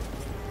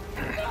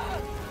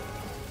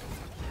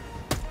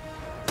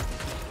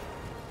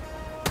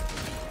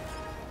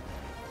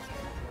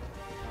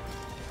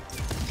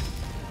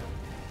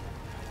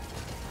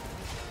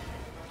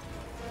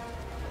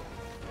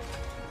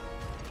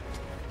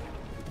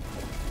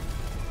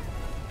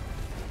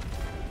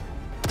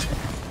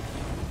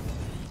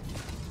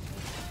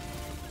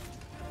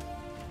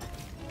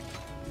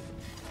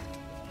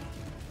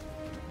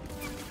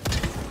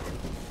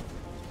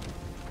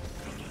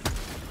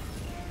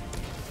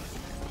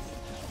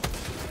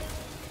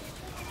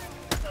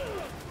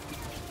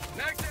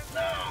 Next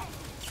now.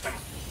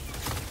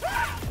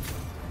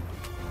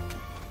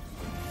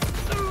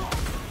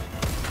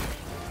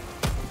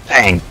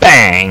 Bang,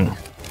 bang.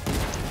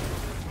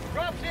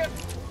 Drop ship.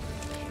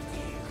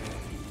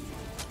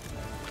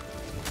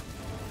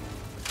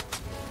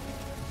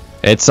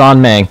 It's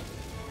on me.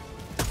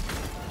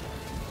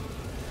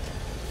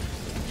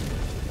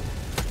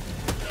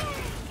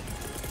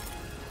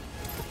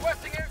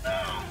 Requesting air.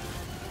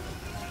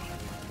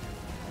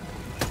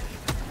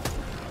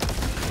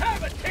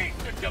 Have a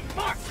taste of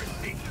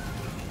democracy.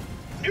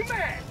 New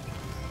man.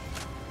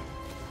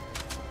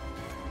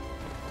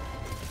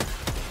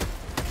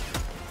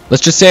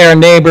 Let's just say our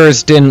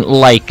neighbors didn't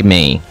like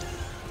me.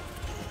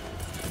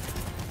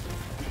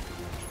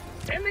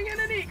 Sending in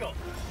an eagle.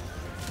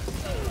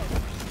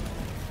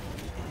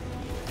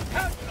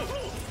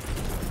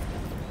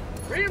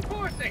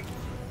 Reinforcing.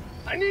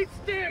 I need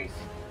stims.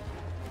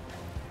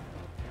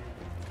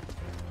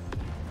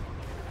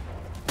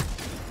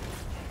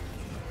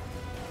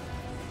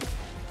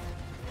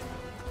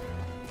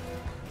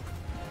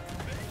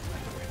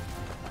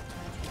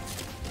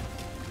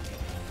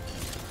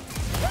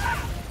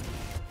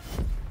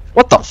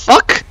 What the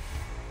fuck?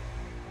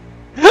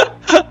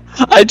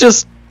 I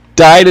just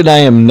died and I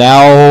am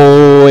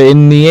now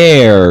in the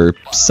air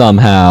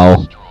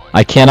somehow.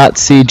 I cannot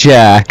see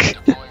Jack.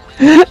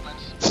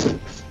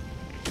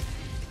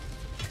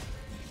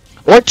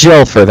 Or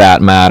Jill for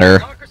that matter.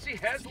 Democracy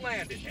has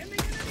landed. Sending in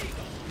an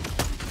eagle.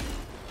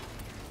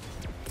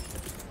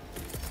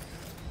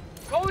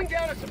 Calling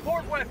down a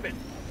support weapon.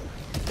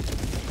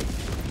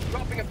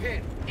 Dropping a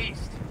pin.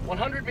 East.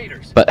 100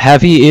 meters. But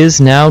Heavy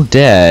is now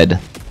dead.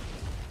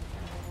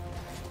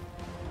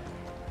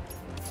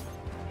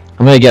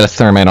 I'm gonna get a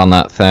thermite on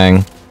that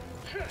thing.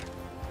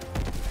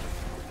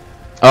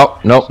 Oh,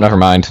 nope, never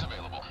mind.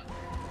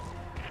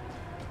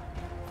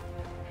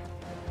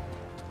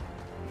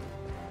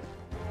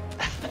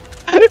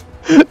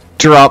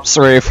 Drops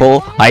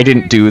rifle. I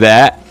didn't do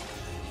that.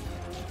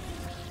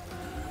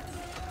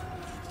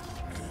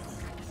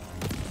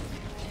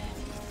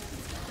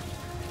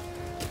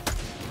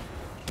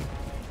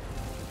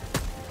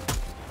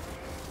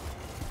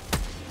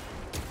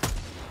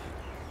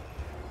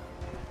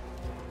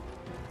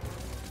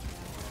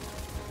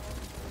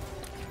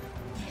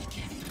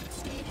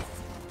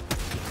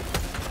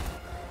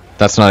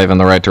 That's not even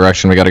the right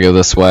direction, we gotta go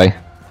this way.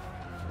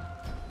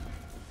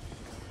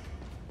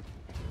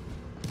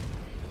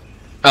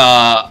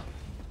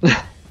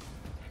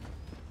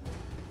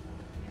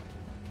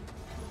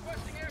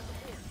 Requesting air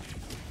support.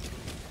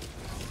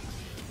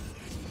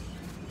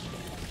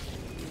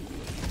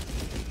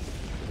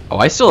 Oh,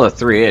 I still have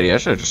 380, I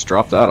should've just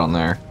dropped that on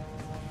there.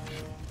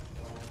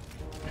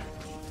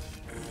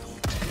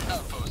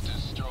 Outpost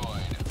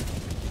destroyed.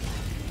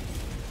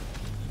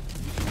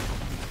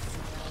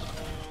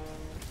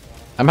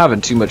 I'm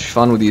having too much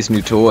fun with these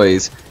new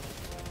toys.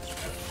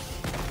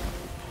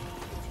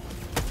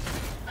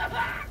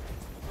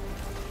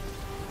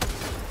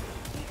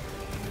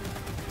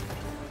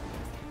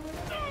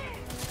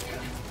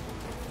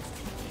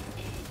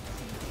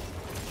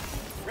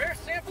 Rare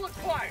sample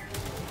acquired.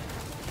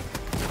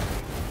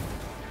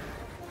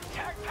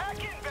 Tac pack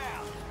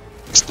inbound.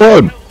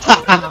 Explode!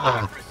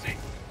 Democracy.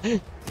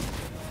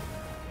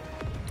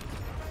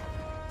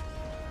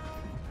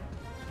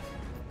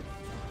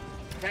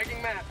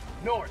 Tagging map.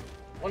 North.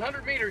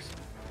 100 meters.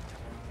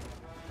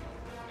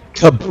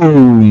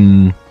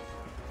 Kaboom!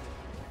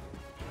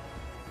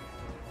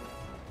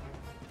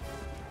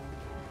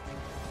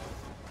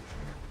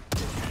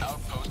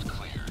 Outpost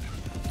cleared.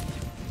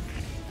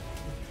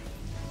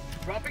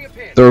 Dropping a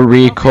pin. The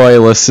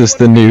recoilless is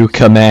the new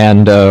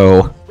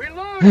commando.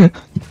 Reload.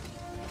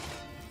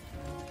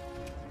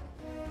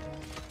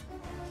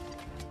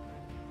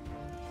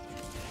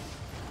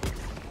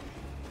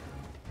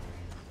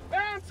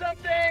 Found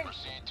something.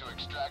 Proceed to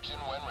extraction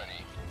when ready.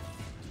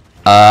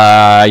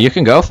 You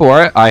can go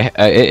for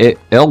it.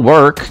 It'll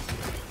work.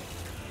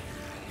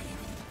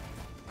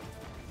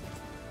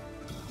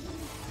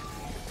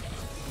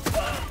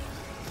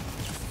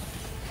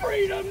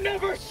 Freedom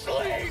never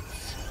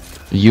sleeps.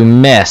 You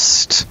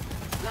missed.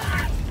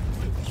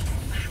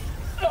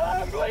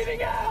 I'm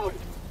bleeding out.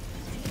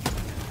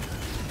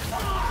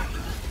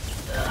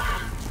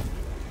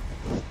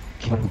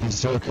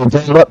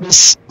 Let me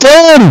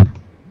stun!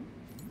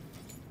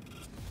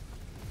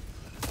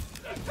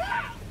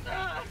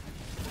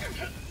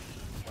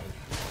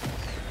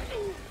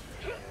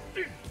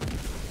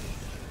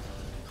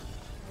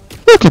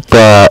 Look at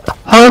that!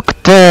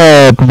 Hulk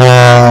dead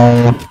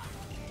now!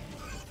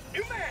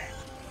 New man.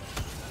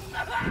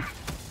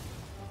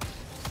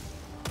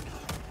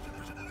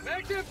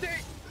 Mag's empty.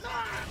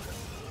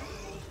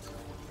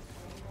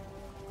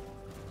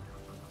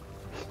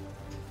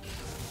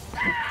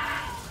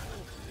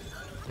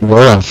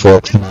 We're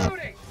unfortunate.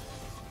 Reloading.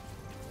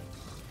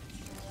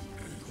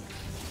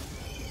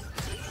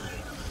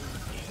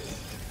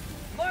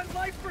 My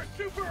life for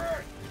Super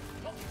Earth.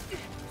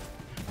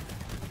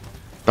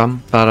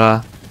 Bum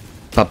ba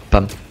bum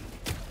bum.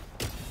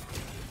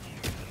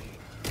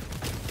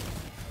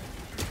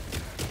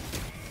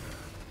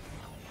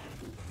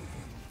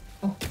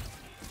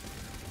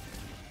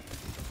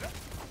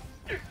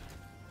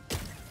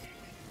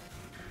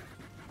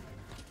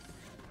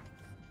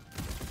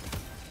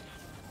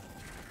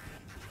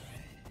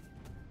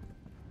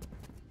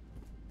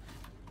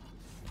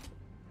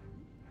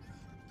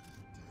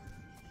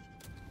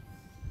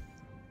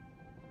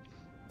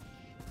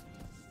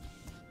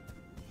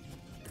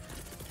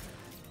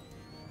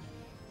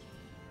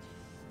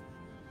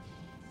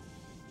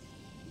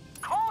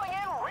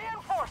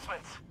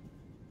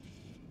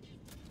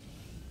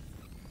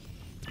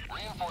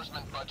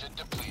 budget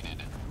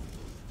depleted.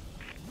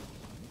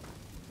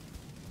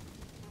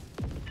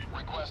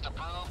 Request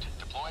approved.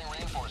 Deploying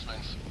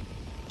reinforcements.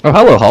 Oh,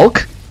 hello,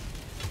 Hulk.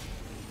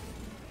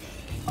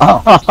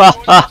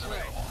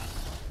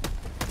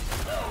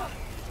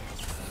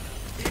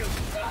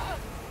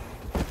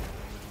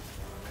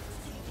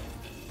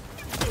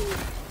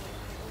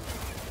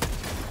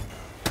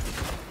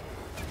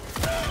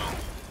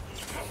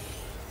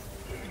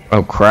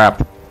 Oh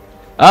crap.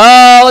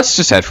 Let's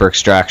just head for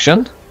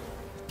extraction.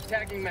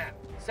 Tagging map,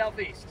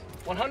 southeast,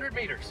 100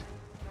 meters.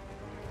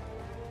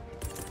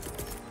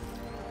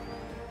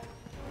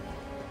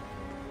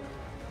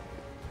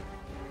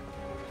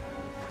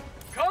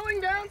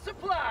 Calling down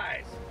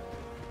supplies.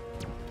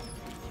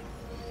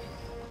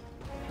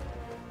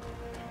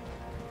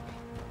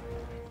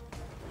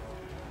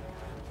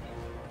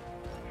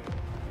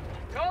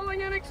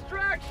 Calling in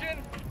extraction.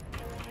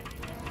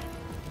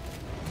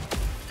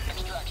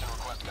 Extraction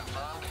request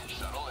confirmed.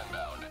 Shuttle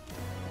inbound.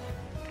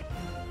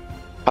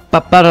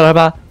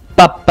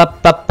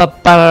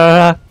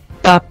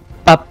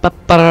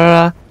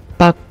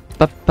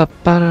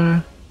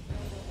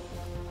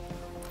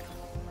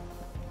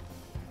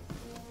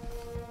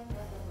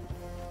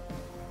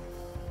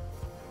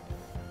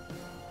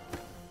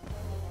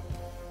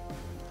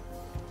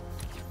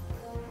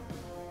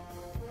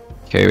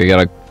 Okay, we got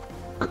a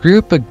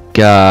group of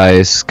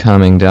guys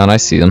coming down. I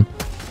see them.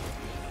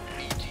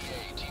 ETA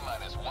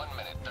T-minus 1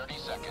 minute 30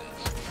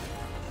 seconds.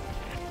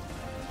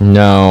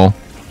 No.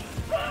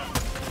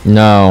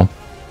 No.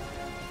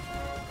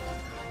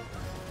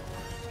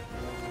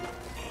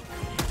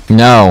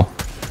 No.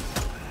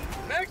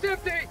 Mag's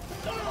empty.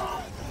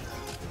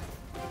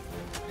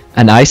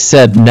 And I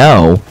said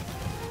no.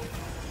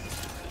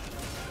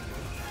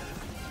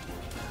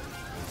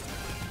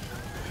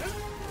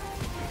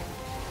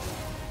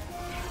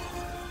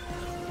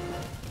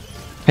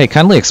 Hey,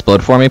 kindly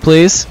explode for me,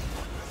 please.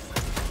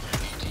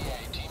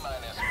 ETA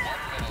T-minus 1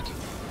 minute.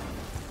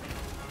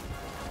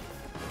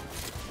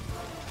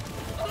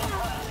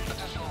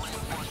 Additional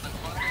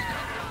reinforcement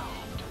funding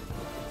approved.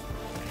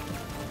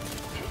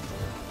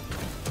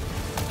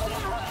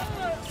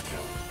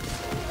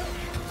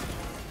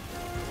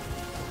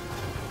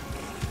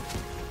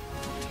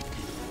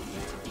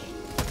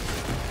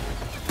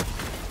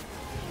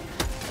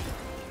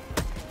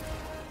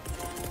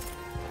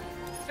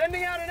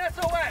 Sending out an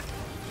SOS.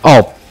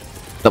 Oh,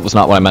 that was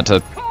not what I meant to.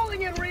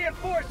 Calling in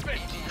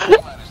reinforcements. ETA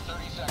T-minus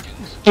 30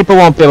 seconds. People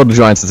won't be able to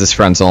join since it's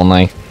friends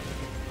only. ETA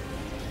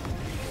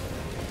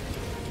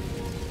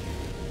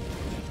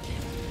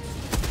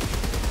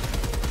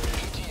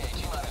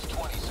T-minus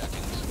 20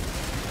 seconds.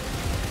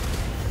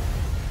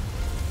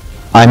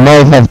 I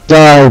may have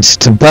died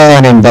to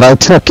burning, but I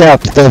took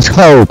out the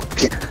hope.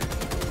 ETA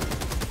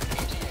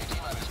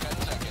T-minus 10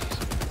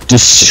 seconds.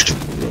 Destroyed.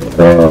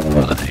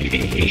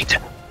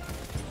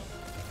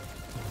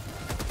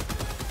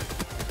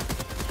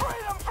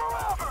 Freedom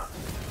forever!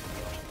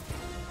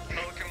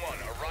 Pelican 1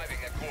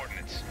 arriving at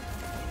coordinates.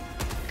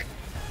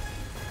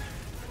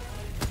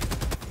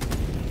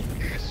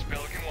 This is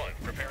Pelican 1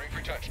 preparing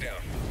for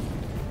touchdown.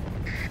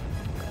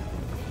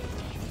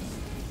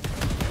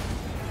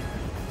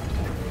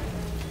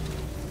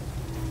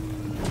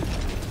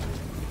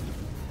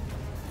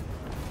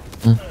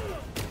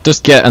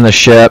 Just get in the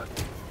ship.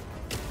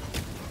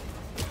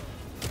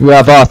 You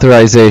have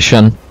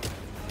authorization.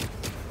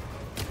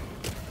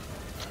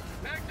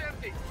 Mag's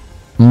empty.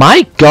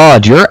 My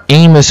god, your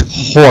aim is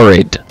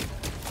horrid.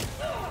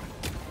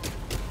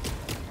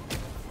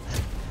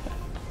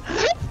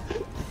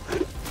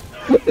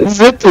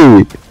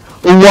 Zippy,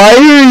 why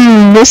are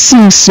you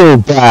missing so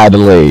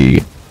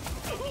badly?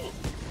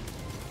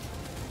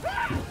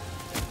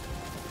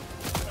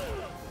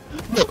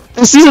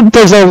 This isn't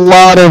there's a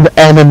lot of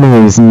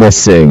enemies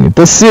missing.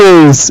 This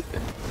is...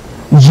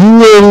 You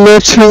are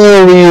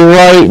literally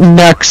right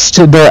next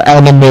to the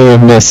enemy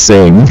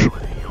missing. Managed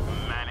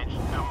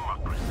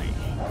democracy.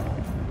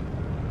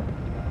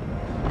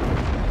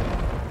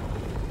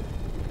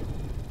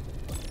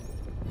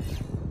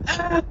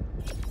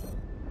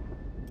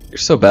 You're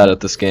so bad at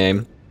this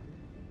game.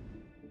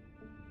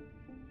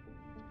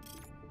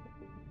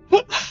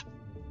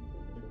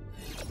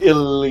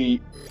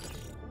 Elite.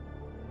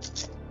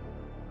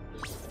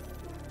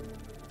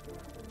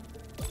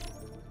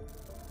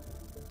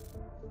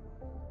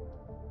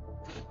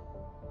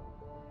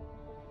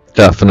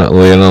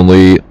 Definitely an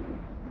elite.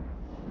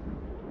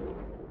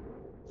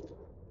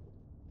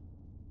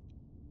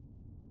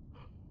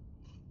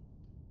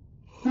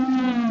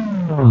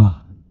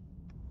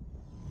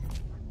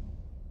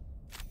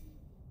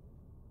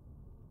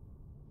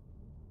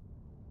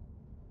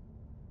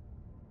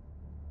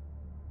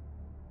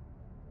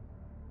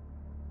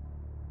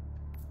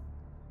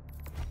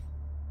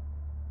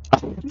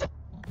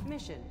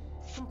 Mission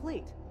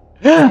complete.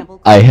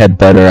 I had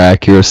better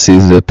accuracy,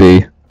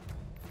 Zippy.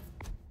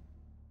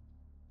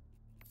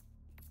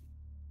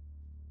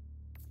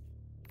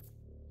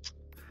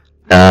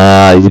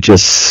 You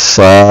just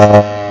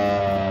suck.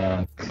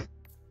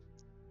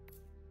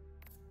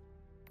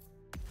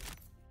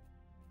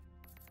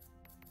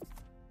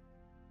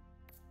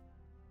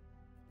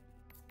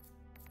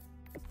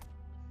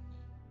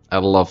 I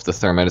love the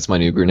thermite. It's my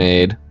new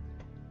grenade.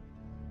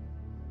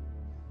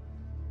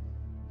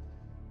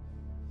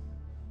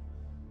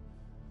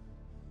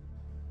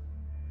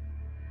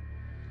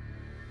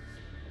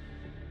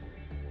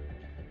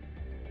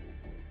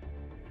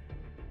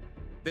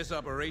 This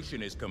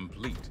operation is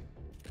complete.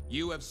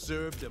 You have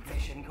served a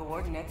Mission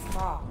coordinates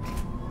locked.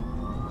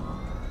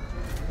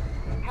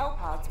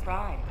 Hellpods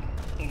prime.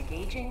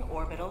 Engaging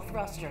orbital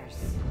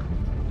thrusters.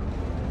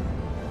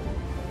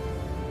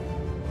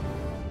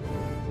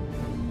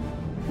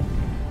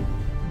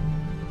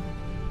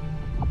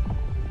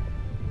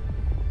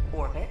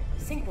 Orbit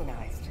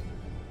synchronized.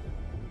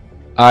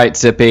 Alright,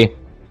 Zippy.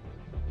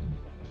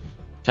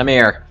 Come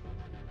here.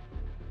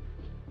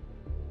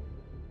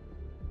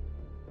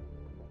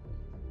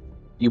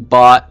 You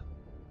bought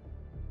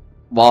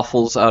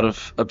waffles out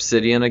of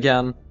obsidian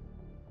again?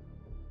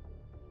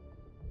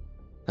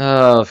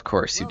 Oh, of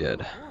course you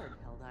did. Welcome aboard,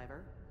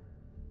 Helldiver.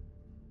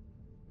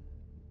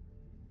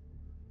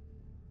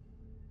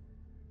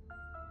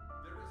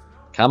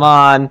 Come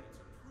on. your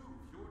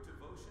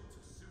devotion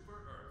to Super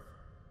Earth,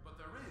 but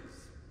there is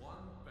one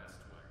best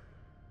way.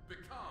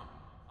 Become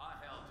a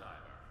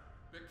Helldiver.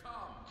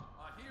 Become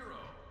a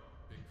hero.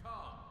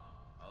 Become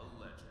a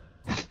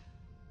legend.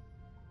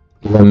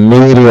 You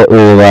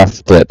immediately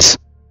left it.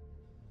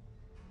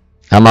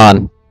 Come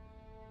on.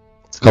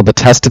 It's called the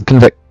test of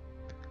convict.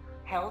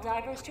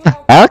 Helldivers to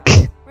Heck?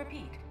 Helldiver.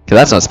 Repeat. Okay,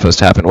 that's not supposed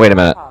to happen. Wait a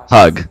minute.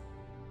 Hug.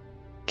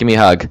 Give me a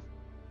hug.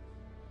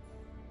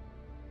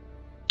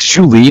 Did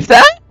you leave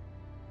that?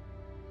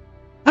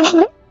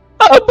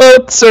 Our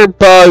boats are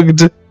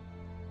bugged.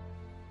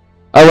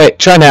 Oh wait,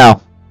 try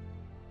now.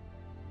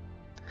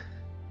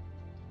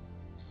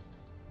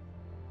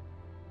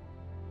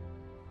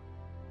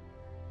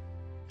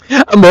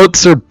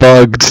 Emotes are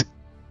bugged.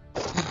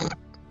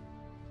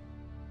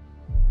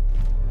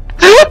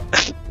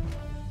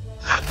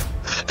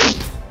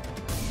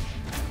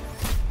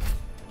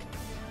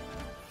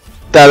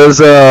 That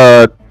is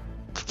a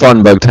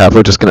fun bug to have.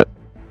 We're just gonna...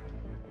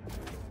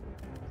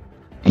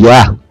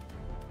 Yeah.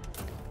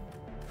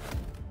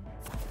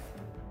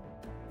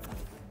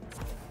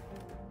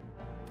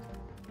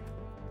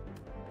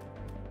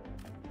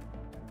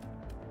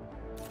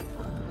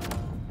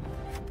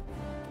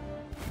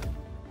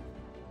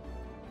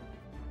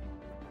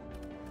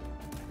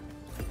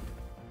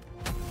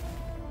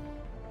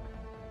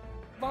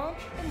 Launch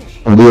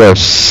initiated. We are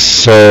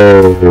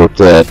so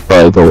dead,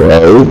 by the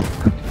way.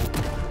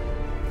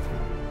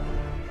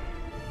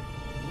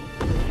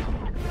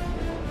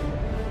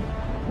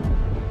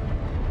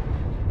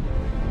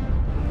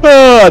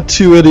 Ah,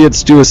 two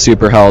idiots do a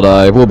super hell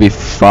dive. We'll be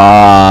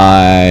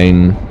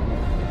fine.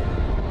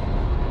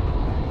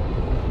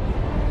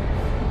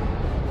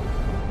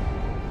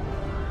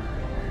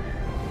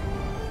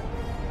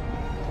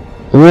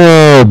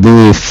 We'll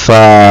be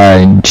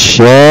fine,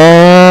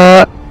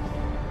 chat.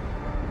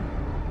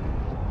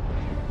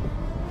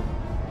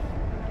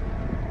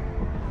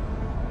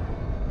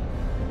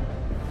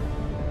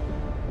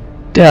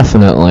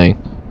 Definitely.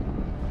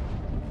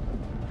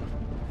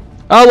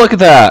 Oh, look at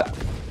that.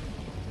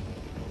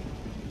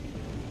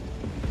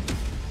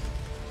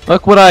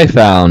 Look what I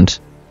found.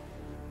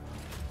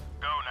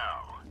 Go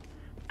now,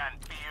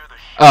 and fear the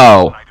shadow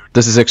Oh, neither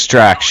this is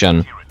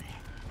extraction. tyranny,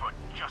 but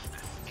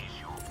justice is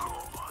your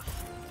cause.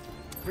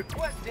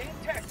 Requesting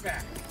tech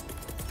back.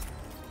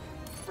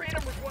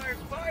 Freedom requires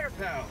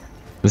firepower.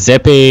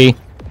 Zippy,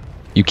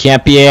 you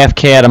can't be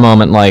AFK at a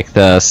moment like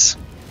this.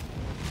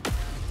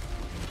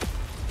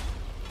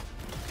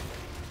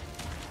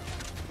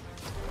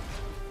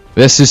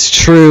 This is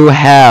true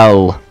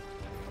hell.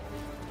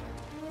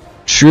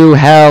 True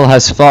hell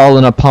has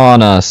fallen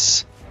upon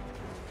us.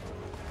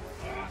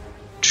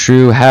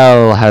 True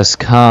hell has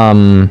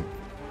come.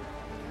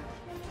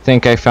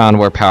 Think I found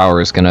where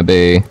power is gonna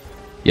be.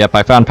 Yep,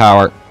 I found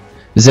power.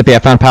 Zippy, I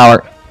found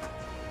power.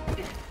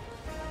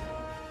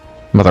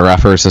 Mother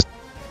effers is...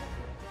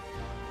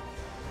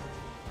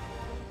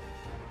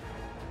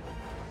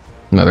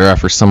 Mother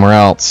effers somewhere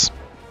else.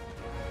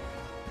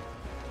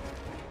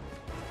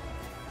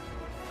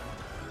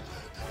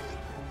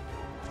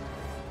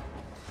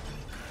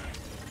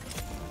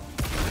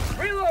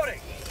 Reloading.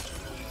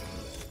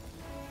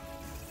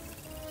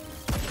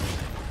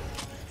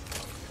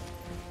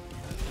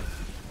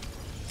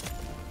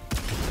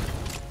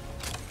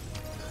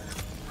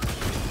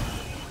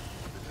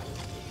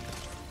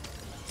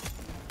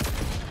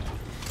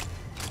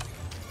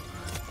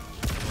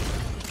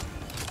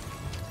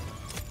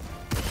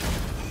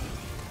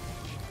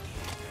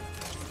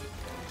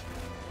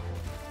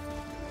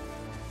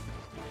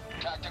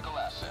 Tactical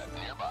asset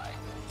nearby.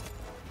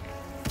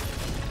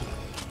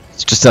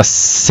 It's just a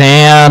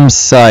SAM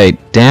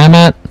site, damn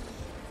it.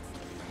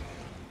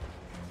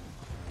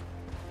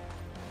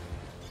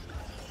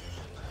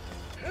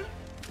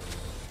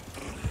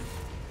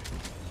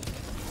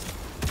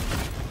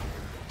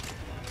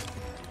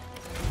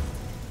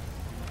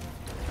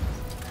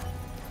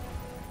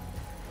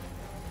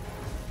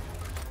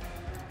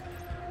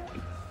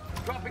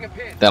 Dropping a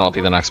pin. That'll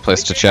be the next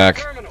place to check.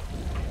 Terminal.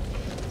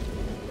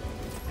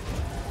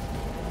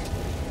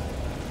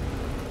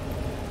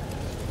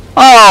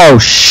 Oh,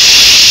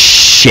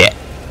 shit.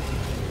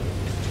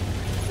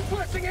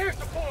 Requesting air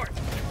support.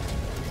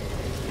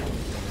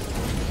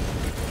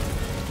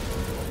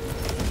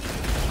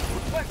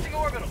 Requesting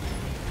orbital.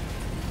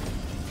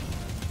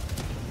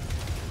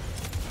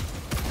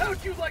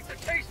 How'd you like the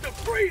taste of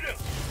freedom?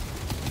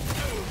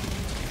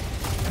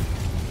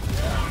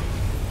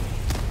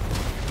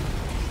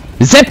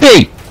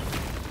 Zippy!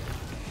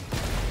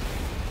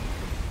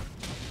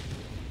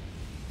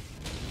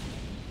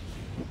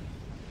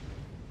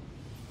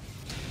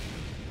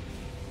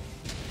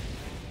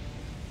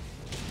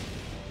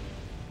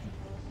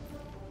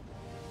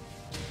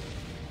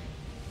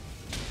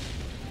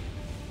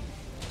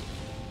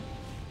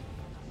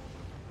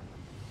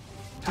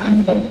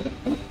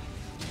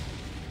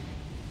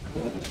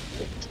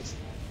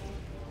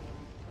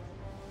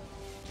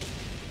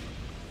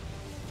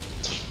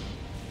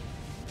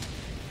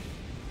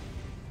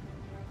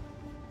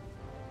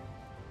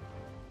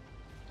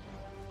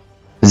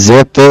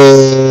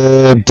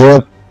 Zippy,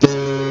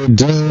 dippy,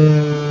 doo.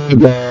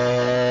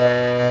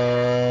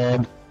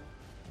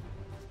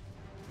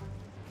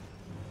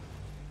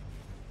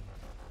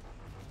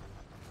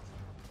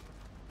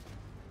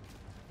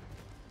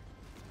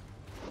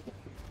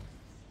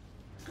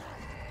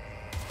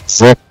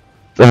 Zip,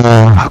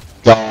 oh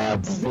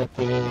god,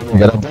 Zippy, you're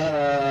gonna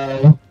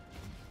die.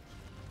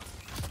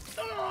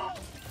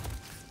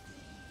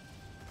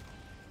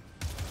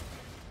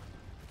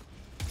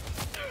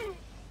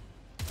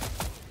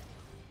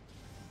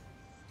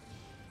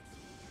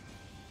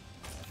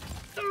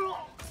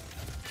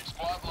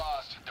 Squad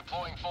lost.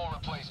 Deploying full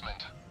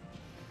replacement.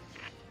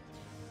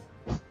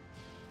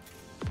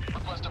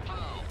 Request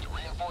approved.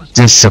 Reinforcements.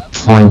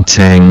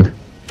 Disappointing.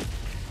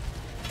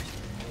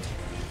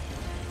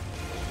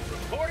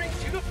 Reporting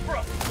to the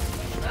front.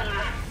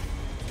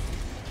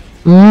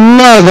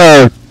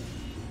 Mother!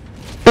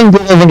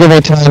 Didn't even give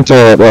me time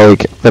to,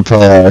 like,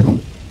 prepare.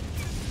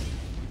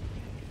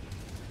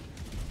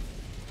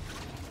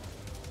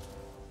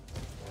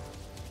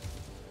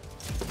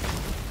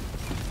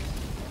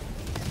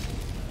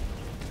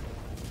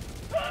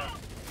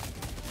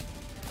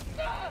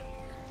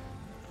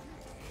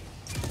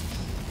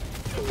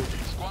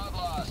 Squad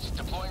lost.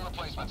 Deploying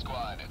replacement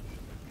squad.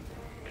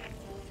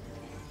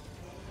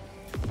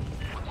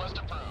 Request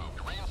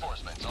approved.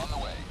 Reinforcements on the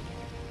way.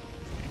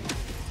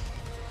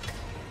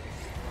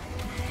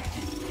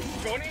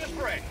 Joining the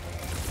fray.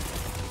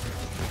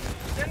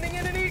 Sending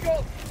in an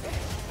eagle.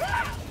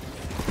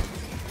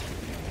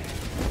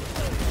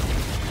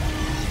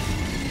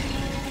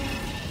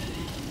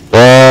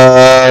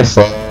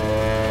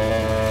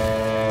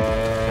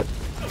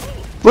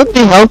 Would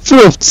be helpful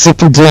if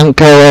Zippy didn't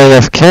go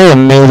AFK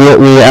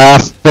immediately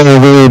after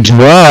we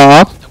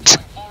dropped.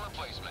 Deploying full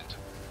replacement.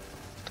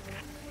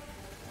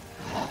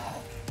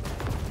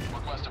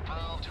 Request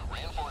approved.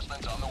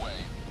 Reinforcements on the way.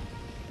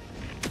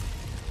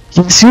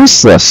 He's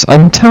useless,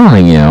 I'm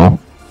telling you.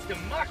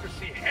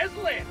 Democracy has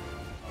landed.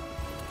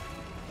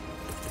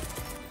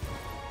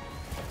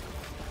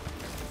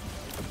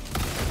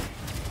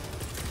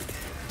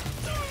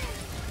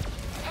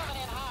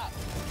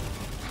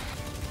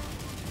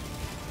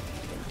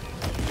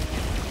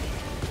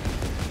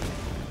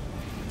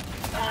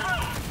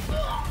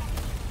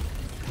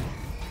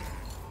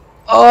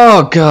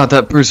 Oh god,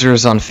 that bruiser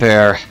is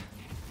unfair.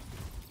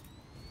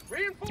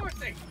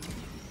 Reinforcing.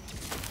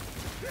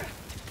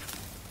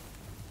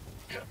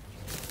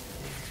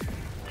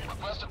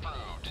 Request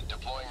approved.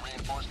 Deploying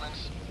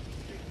reinforcements.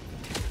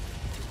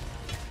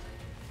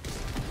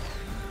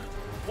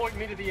 Point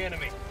me to the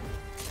enemy.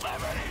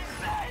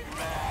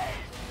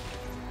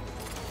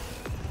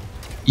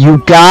 You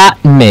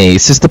got me.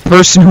 This is the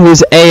person who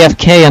was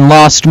AFK and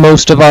lost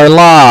most of our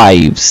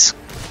lives.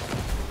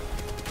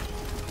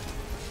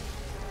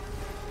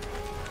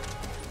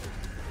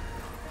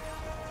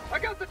 I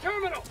got the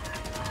terminal.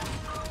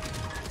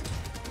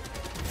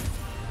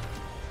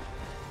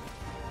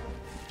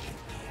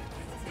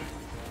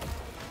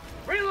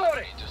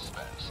 Reloading.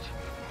 Dispensed.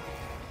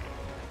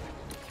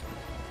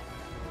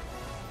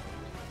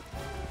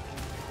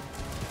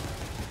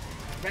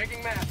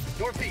 Tagging map.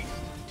 Northeast.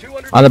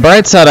 200. On the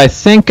bright side, I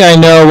think I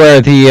know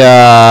where the,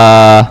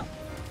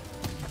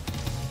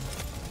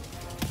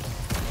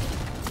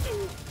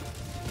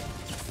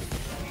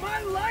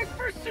 My life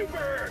for Super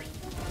Earth.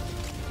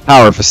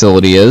 power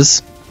facility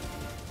is.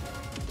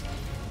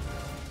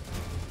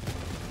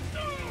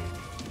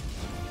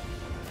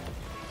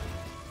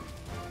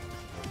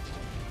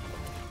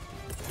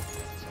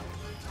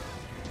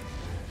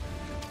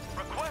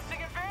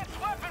 Requesting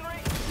advanced weaponry.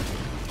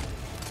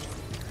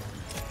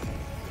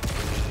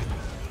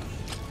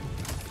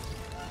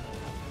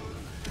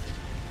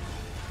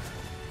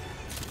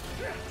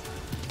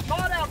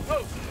 Mod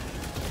outpost.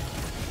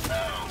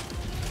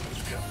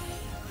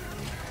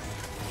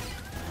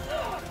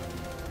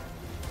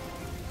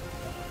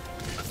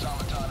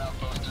 Automaton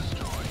outpost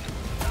destroyed.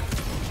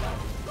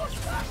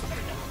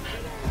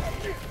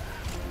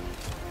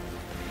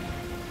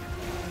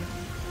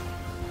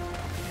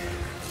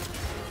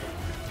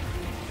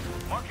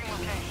 Marking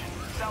location.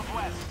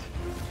 Southwest.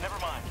 Never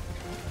mind.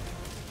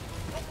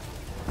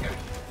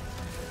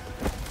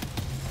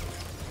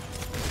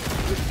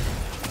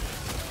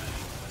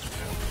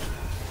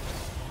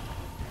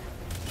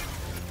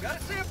 Got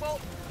a sample.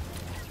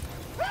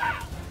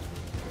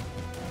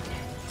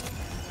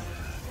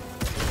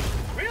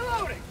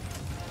 Reloading.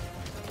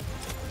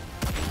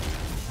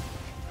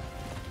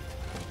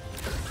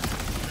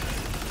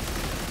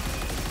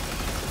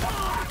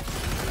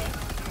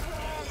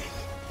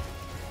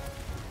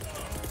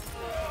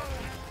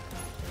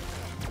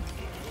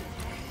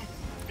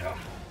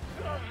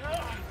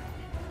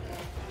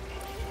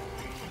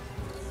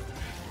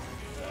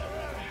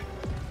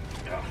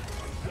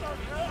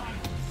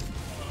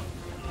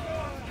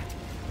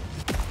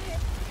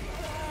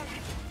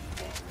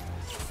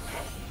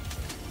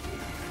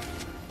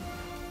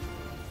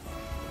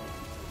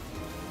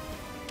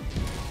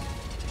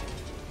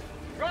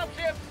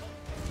 Dropship.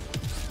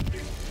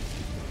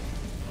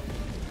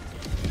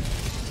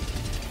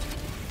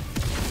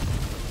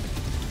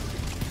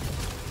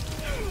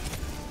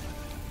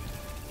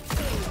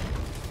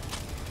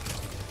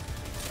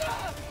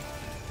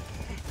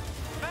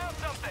 Found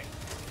something.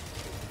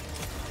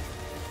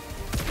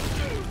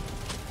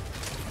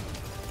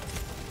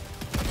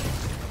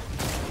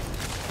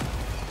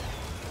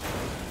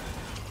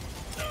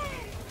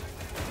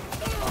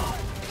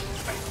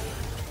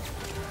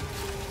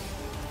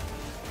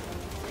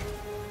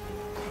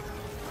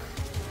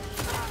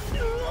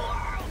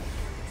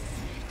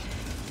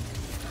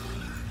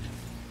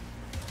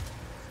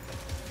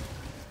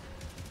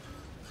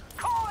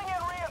 Calling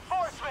in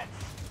reinforcements.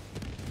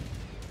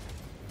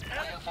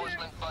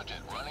 Reinforcement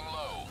budget running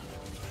low.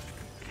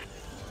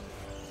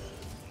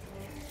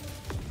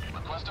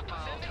 Request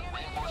approved.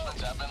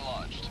 Reinforcements have been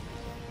launched.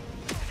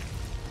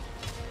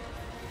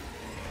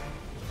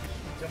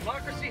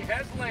 Democracy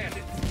has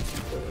landed.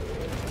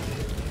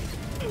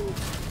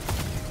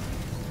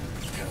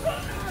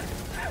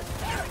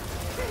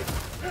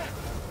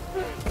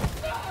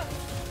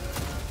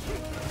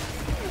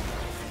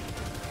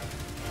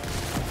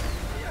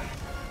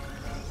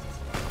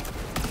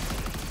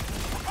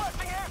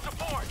 Requesting air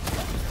support.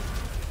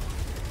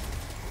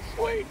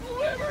 Sweet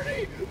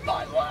liberty,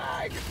 my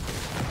leg.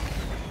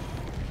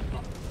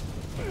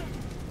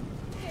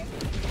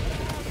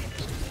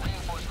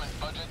 Reinforcement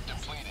budget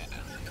depleted.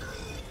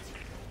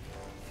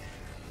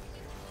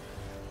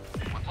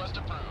 Request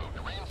approved.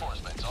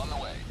 Reinforcements on the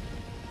way.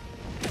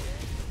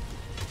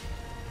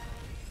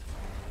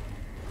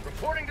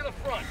 Reporting to the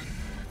front.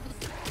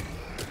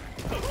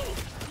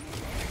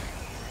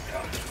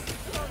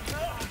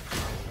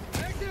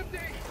 Bag's empty.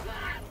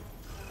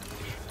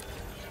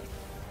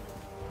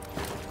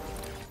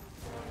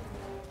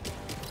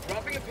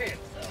 Dropping a pin.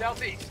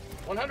 Southeast.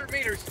 100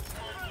 meters.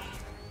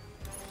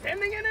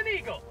 Sending in an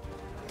eagle.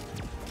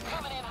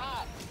 Coming in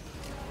hot.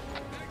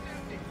 Bag's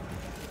empty.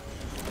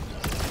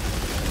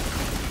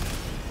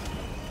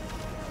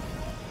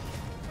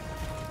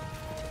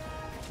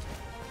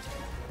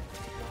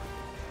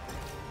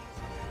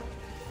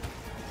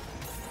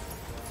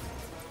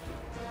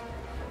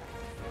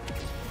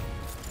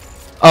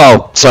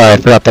 Oh, sorry, I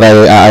forgot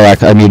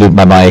that I muted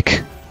my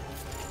mic.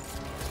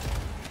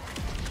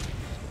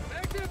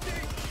 Bag's empty.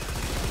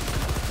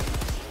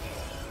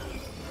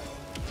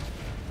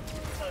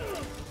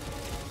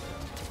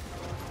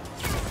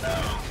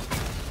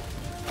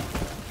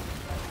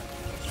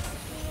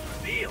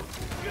 Feels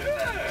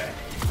good.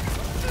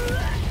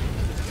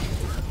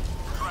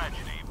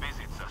 Tragedy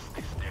visits us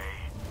this day.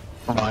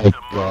 Oh my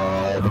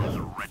god.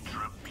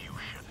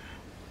 Retribution.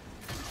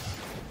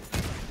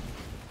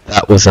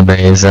 That was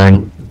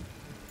amazing.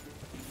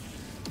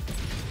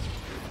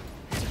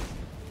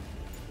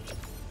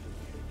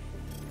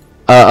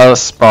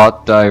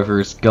 Spot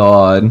divers,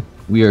 god.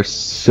 We are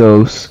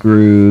so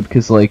screwed,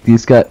 because, like,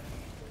 these guys...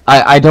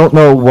 I don't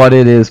know what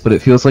it is, but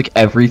it feels like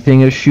everything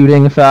is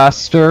shooting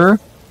faster.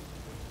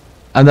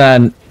 And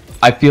then,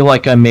 I feel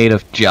like I'm made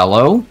of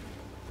jello,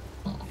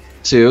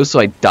 too,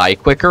 so I die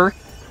quicker.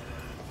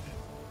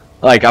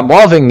 Like, I'm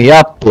loving the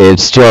update,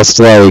 it's just,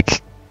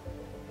 like...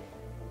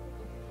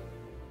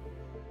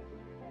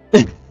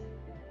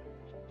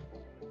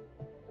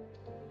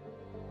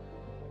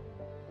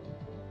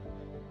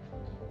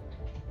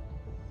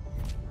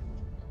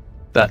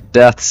 That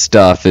death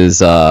stuff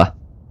is,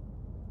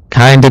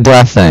 kinda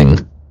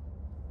deathing.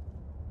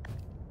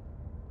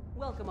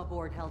 Welcome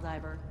aboard,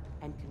 Helldiver,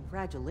 and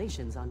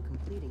congratulations on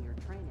completing your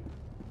training.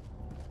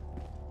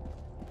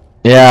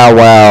 Yeah,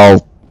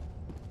 well...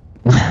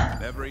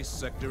 Every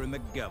sector in the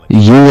galaxy.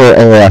 You were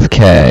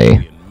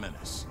AFK.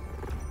 Menace.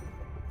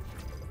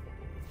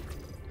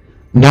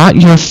 Not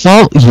your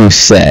fault, you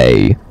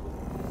say.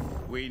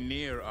 We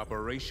near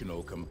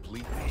operational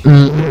completion.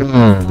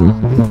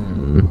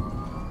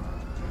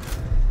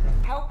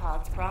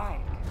 Hellpods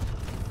primed.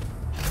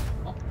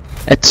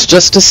 It's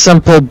just a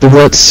simple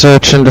blitz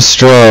search and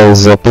destroy,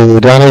 Zippy. We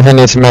don't even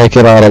need to make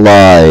it out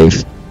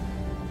alive.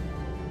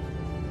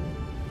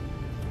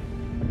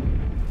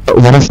 But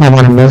what if I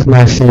want to move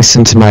my face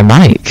into my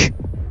mic?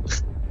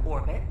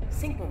 Orbit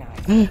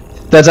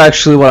synchronized. That's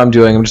actually what I'm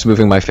doing. I'm just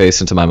moving my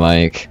face into my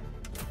mic.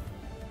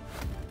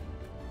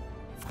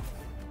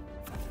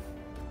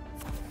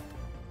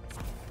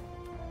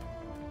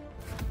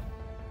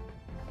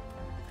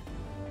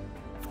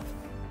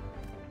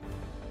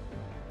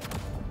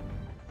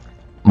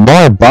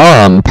 More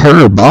bomb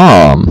per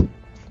bomb.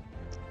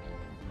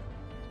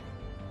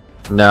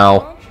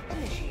 No.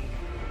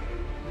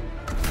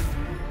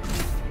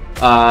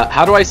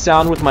 How do I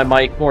sound with my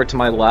mic more to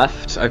my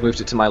left? I've moved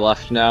it to my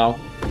left now.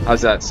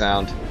 How's that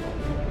sound?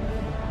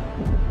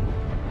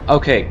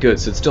 Okay, good.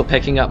 So it's still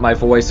picking up my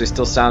voice. I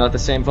still sound at the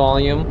same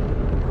volume?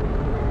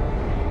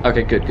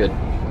 Okay, good, good.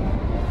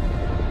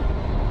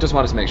 Just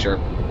wanted to make sure.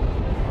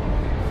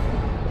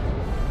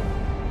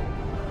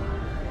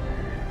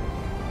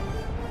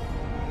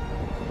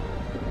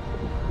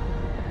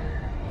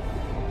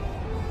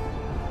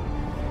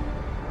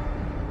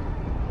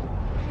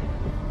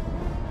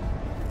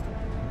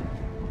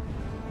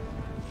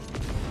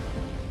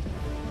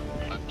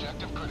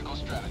 Objective critical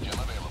stratagem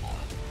available.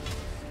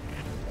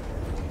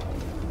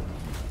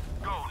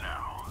 Go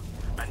now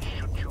and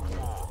shoot you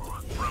fall.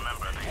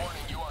 Remember this.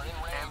 Warning, you are in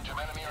range of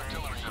enemy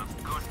artillery. It's a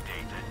good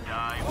day to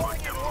die for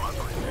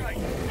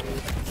democracy.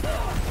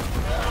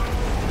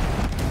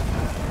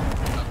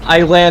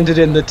 I landed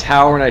in the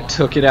tower and I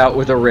took it out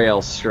with a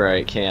rail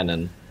strike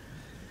cannon.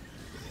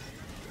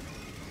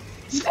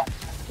 Squad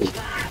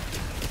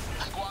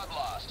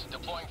lost.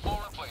 Deploying full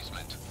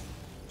replacement.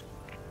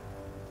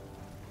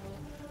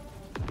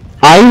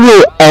 I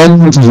will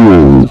end you.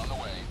 On the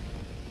way.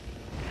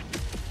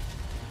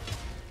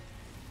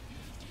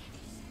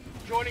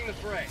 Joining the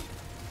fray.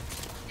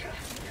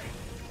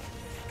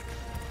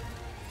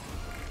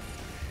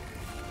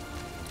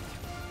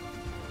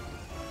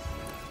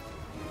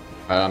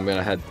 Alright, I'm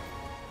gonna head.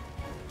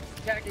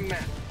 Attacking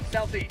map.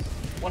 Southeast.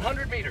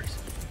 100 meters.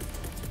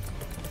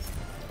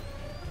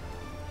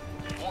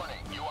 Warning,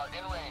 you are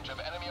in range of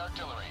enemy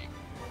artillery.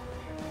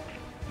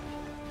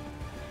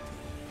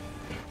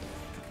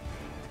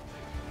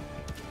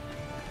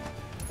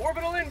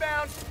 Orbital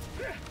inbound.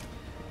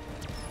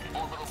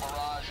 Orbital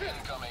barrage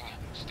incoming.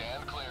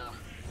 Stand clear.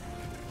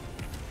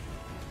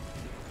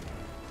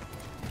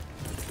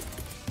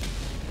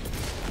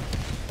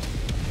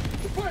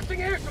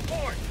 Requesting air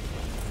support.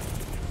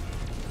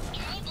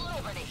 Keep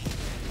Liberty.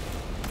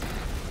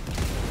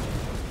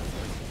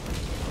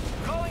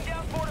 Calling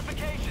down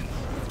fortifications.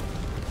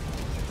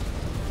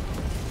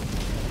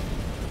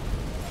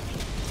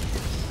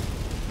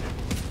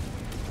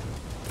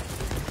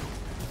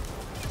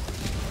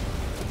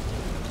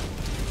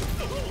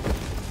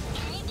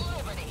 Keep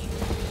Liberty.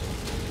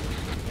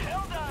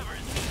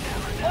 Helldivers.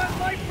 One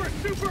light for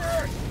Super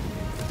Earth.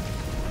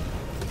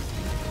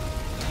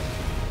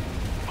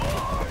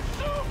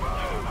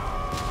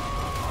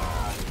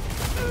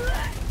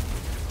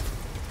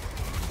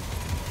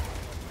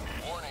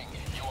 Warning,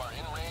 you are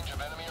in range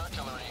of enemy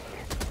artillery.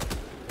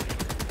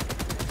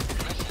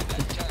 Mission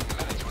at 10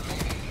 minutes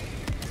remaining.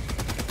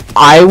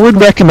 I would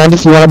recommend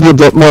if you want to be a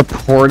bit more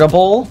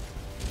Portable?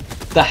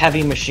 The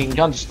heavy machine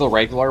gun, just the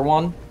regular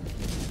one.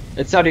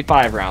 It's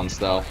 75 rounds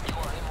though, You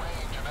are in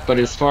range of enemy but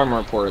it's far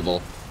more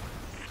portable.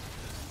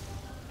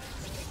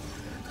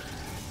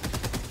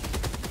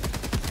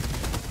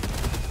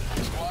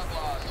 squad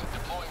lost.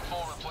 Deploying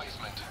full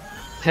replacement.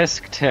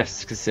 Tisk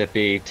tisk,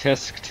 Zippy.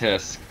 Tisk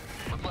tisk.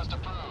 Request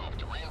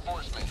approved.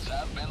 Reinforcements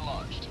have been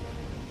launched.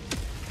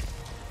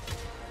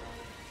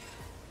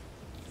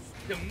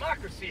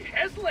 Democracy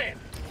has landed.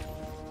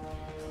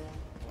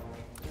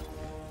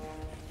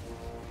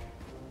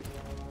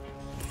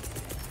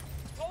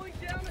 Calling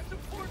down a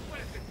support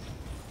weapon.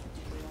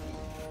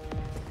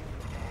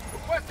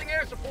 Requesting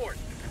air support.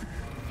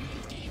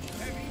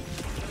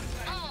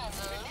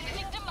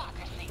 Unlimited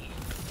democracy.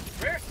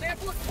 Rare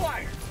sample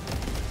acquired.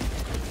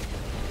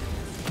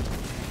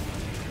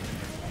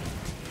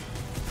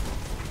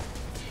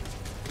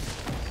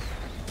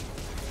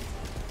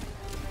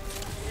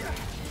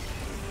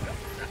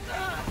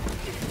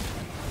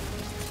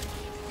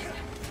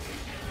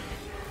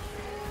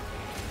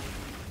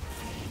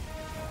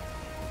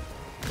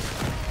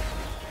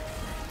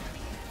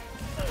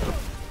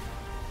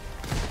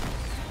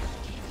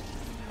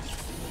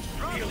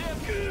 Feels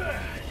good.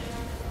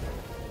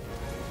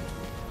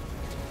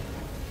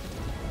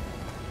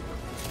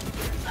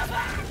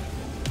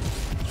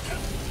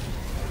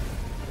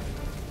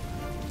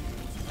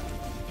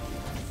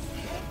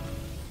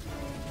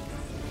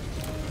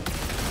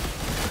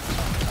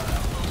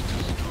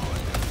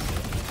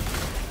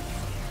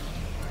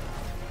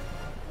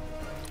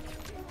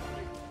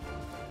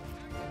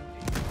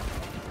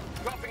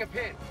 Dropping a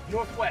pin,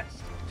 northwest.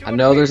 I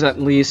know there's at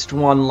least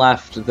one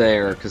left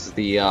there because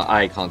the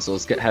icon, so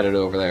let's get headed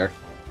over there.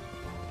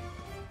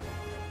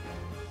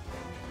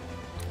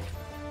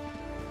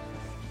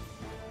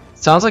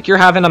 Sounds like you're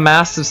having a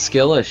massive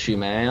skill issue,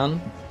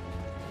 man.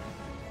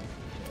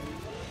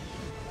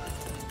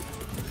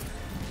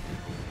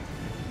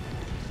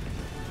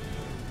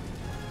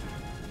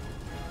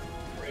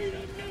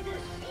 Freedom never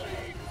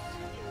sleeps.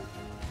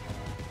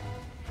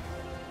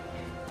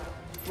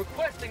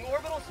 Requesting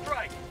orbital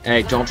strike.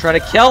 Hey, don't try to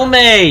kill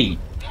me!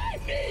 I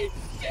need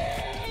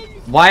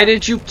scans. Why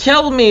did you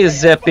kill me,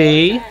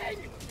 Zippy?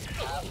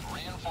 Have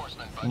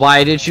reinforcement budget.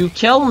 Why did you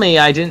kill me?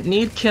 I didn't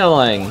need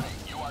killing.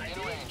 You are in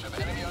range of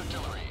enemy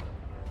artillery.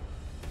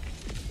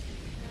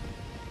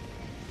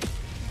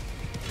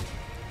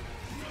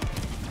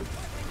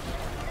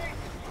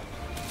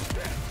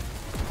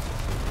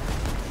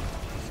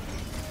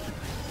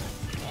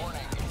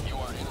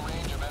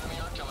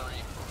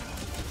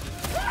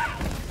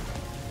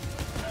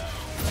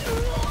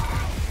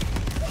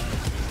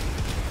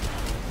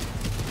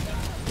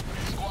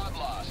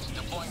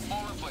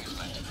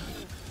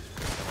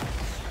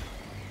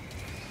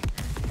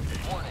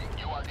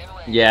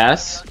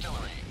 Yes.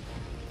 Artillery.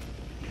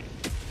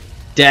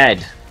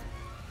 Dead.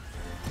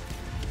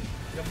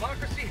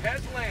 Democracy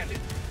has landed.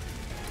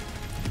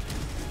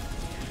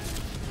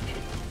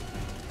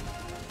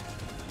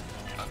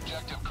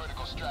 Objective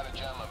critical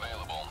stratagem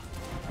available.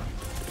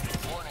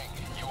 Warning,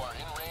 you are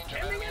in range of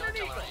Aiming enemy at an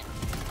eagle. artillery.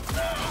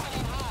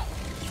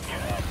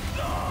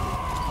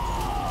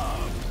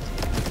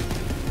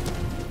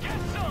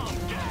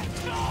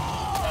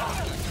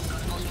 Objective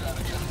critical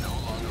stratagem no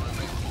longer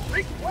available.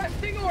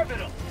 Requesting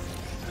orbital.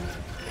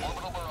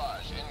 Orbital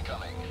barrage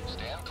incoming.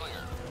 Stand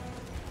clear.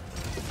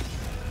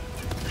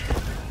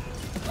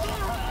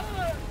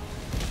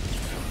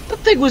 The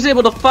thing was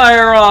able to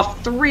fire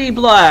off 3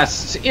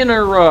 blasts in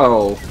a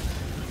row.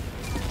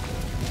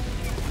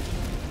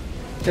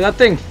 And that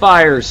thing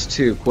fires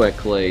too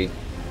quickly.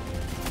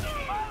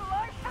 My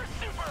life for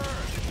Super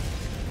Earth.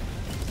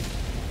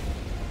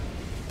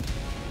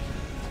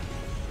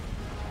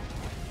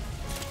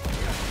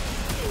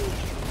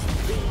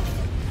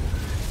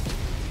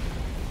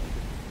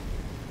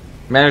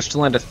 Managed to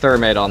land a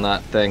thermite on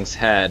that thing's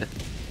head.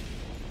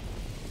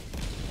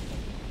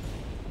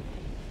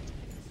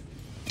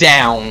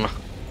 Down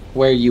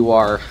where you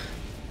are.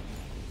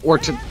 Or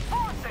to...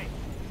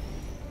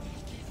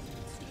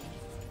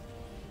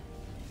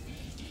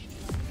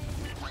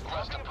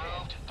 Request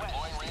approved.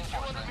 Deploying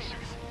reinforcements.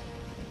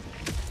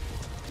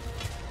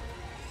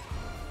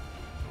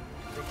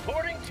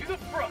 Reporting to the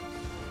front.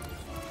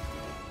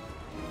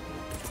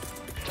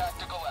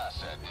 Tactical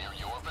asset near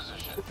your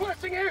position.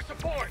 Requesting air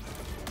support.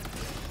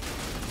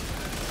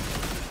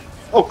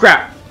 Oh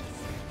crap!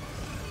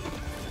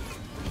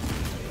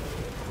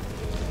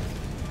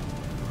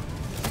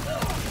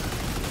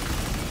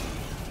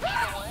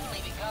 One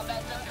leaving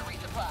combat zone to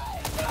resupply.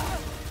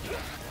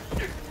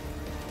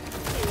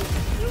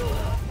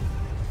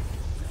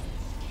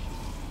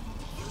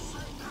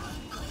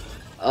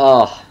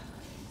 Oh.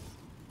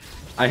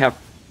 I have...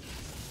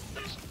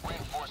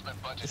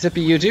 Reinforcement budget.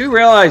 Zippy, you do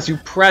realize you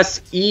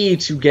press E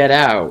to get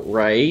out,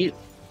 right?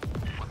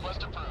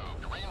 Request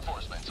approved.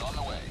 Reinforcements on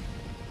the way.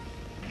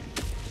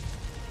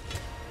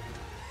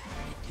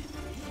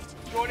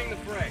 Joining the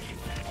fray.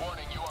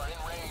 Warning, you are in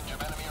range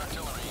of enemy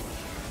artillery.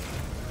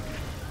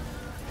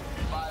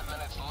 5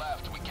 minutes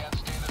left. We can't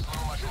stay this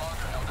low much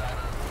longer,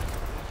 Helldiver.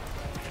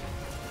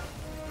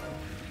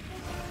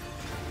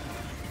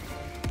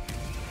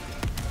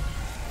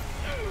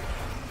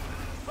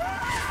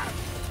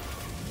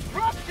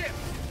 Dropship.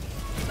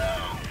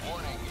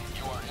 Warning,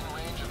 you are in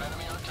range of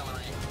enemy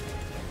artillery.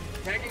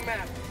 Tagging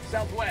map.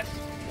 Southwest.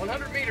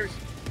 100 meters.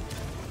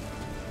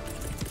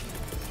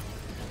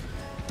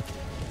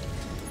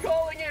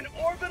 Calling in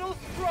orbital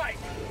strike.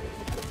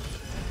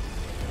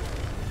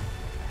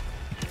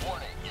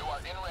 Warning, you are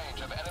in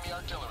range of enemy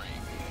artillery.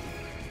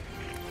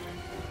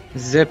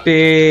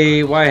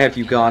 Zippy, why have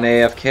you gone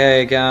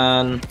AFK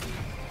again?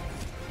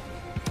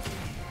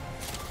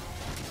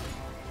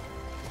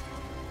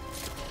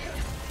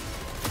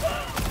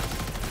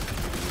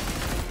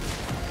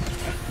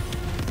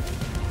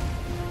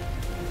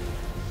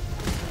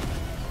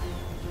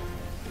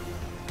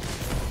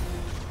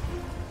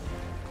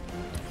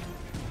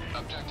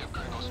 Objective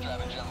critical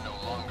stratagem no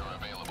longer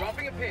available.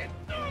 Dropping a pin.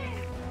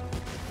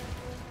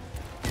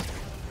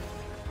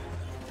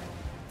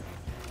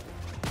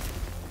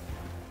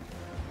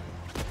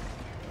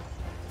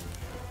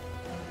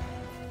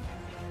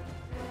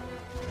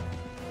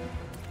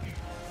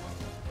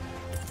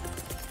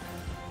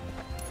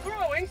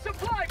 Throwing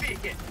supply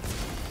beacon.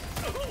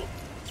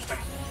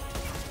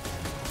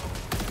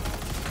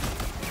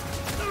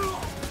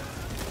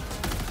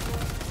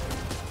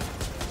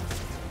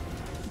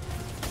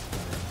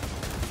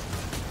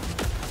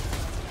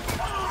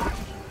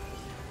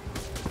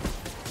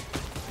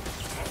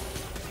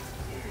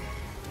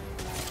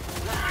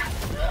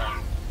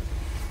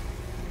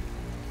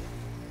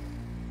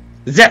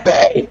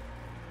 Zippy!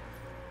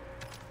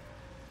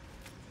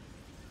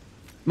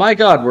 My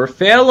god, we're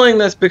failing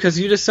this because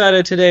you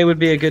decided today would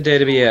be a good day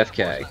to be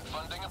AFK.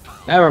 Funding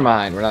approved. Never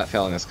mind, we're not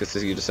failing this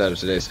because you decided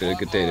today's a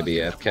good day to be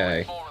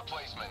AFK. Full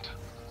replacement.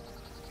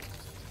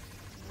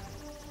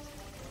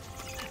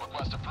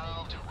 Request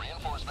approved.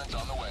 Reinforcements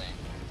on the way.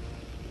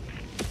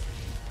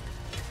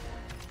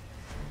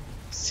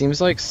 Seems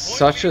like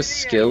such a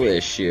skill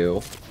issue.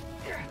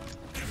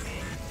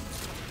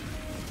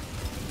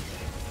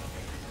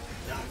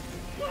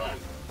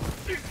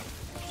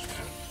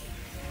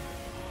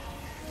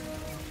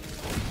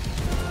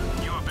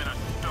 You have been a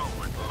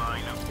stalwart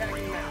line of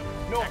Tagging map.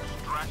 North.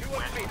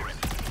 200 meters.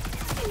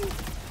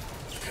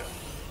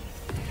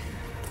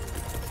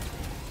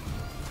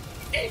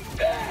 Eat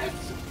this!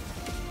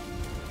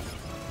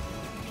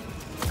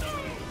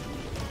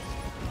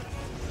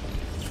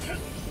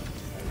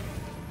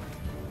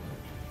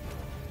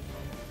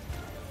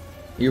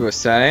 You were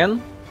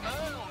saying?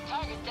 Oh,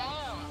 target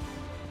down.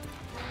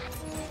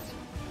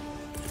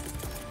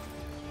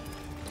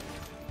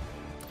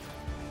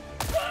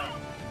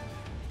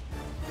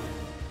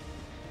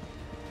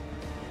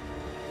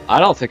 I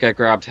don't think I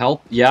grabbed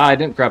help. Yeah, I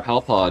didn't grab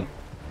help pod.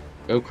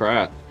 Oh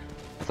crap.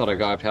 I thought I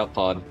got help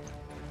pod.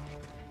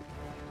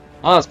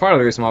 Oh, that's part of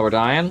the reason why we're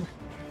dying.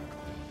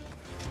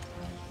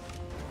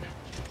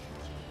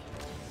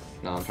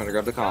 No, I'm trying to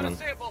grab the common.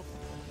 Sample.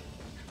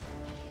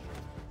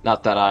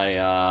 Not that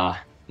I,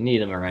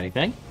 need him or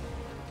anything.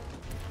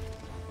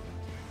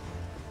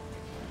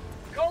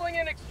 Calling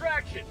in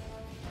extraction.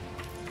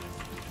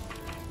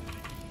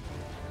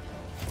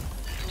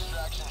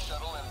 Extraction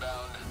shuttle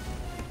inbound.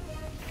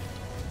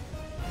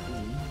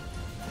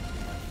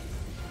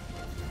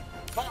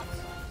 Box,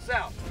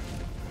 south.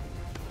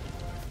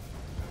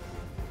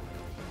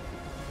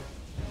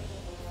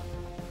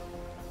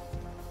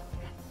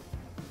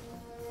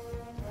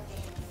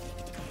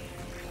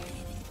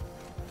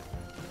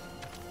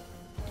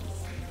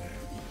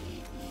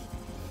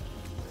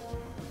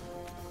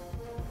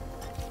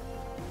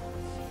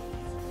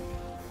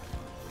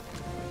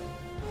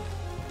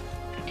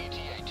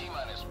 ETA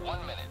T-minus 1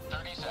 minute,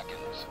 30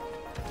 seconds.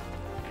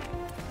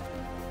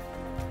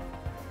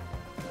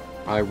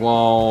 I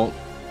won't.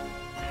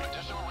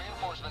 Additional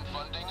reinforcement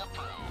funding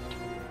approved.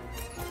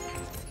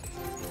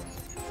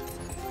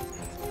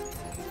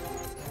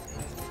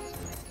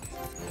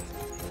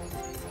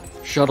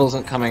 Shuttle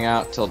isn't coming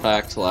out till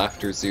back till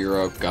after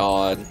 0.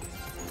 God.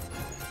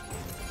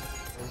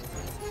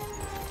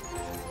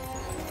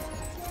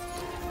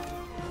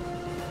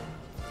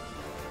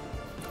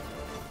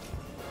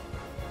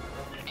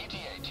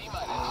 ETA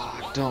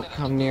T-minus 1 Don't minute.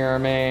 come near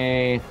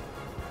me.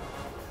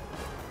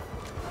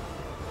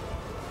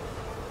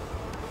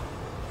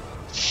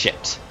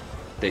 Shit.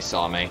 They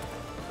saw me.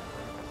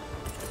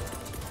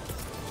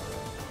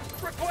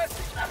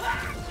 Requesting.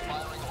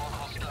 Firing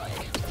orbital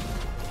strike.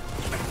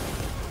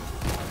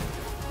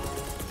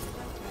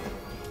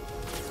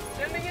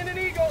 Sending in an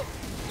eagle.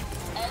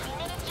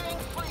 Administering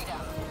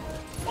freedom.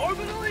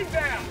 Orbital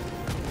inbound.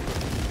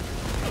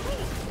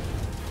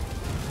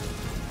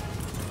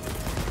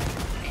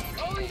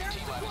 Calling down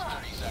T-minus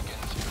supply. 30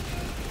 seconds.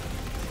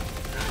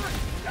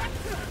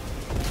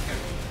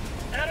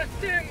 Out of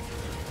stim.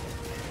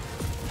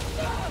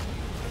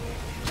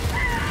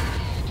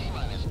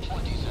 T-minus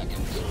 20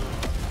 seconds.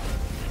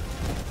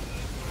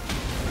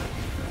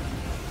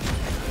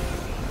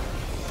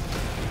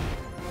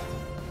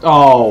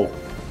 Oh.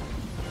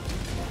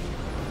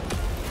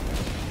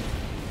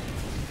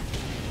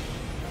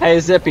 Hey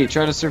Zippy,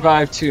 try to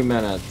survive 2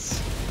 minutes.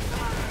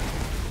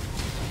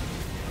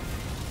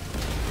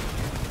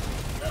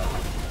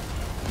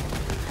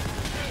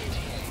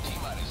 ETA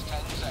T-minus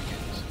 10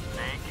 seconds.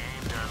 They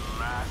gave their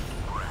last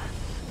breath,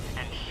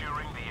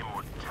 ensuring the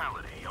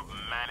immortality of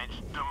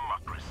managed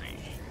democracy.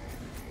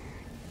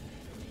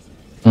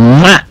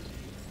 Mwah!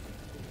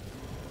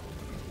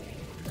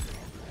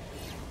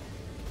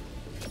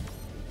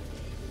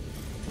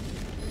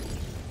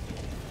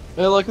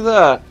 Hey, look at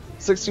that.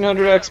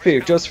 1600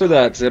 XP just for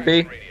that,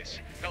 Zippy. Radius.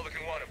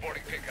 Pelican 1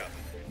 aborting pickup.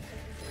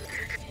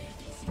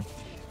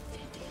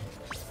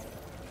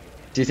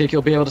 Do you think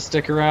you'll be able to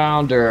stick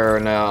around, or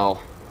no?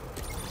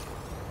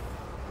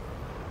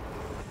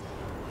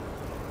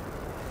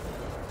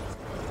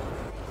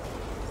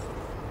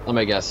 Let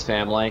me guess,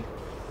 family.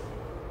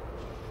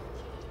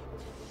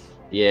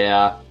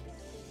 Yeah.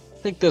 I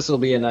think this will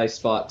be a nice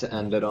spot to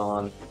end it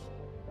on.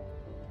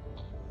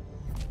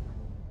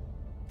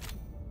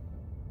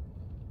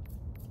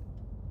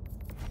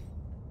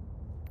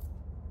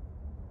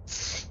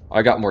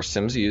 I got more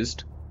Sims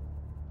used.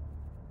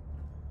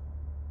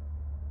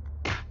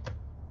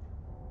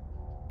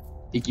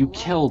 You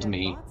killed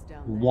me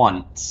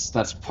once.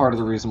 That's part of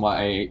the reason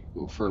why I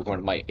for one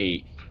of my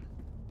 8.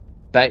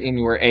 That and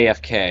you were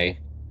AFK.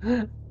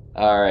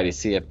 Alrighty,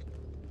 see ya.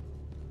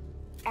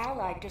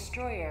 Allied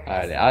destroyer.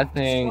 Alrighty,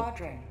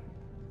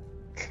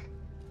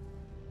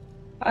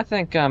 I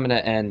think I'm gonna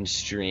end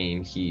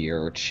stream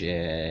here,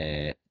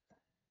 chat.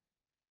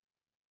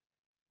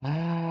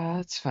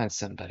 Let's find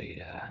somebody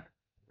to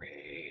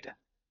raid.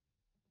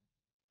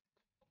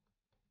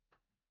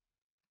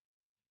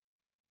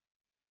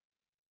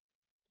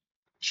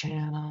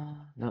 Channel.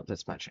 Nope,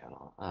 that's my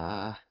channel.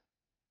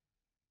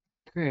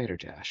 Creator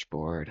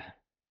dashboard.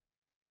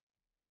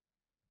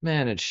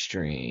 Manage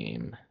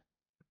stream.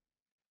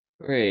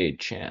 Raid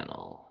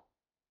channel.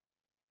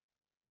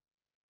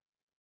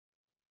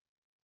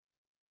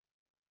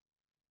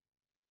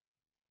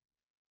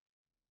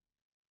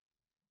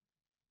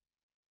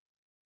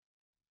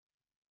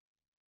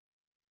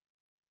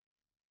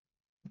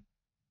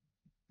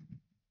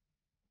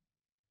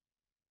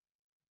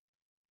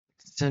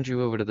 Send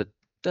you over to the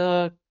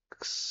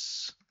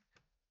ducks.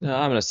 No,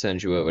 I'm gonna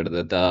send you over to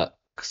the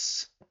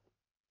ducks.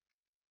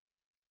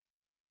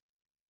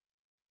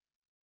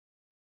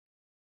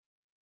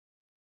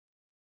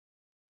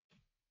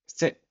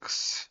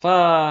 Six,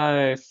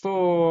 5,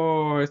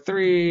 4,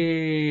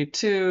 3,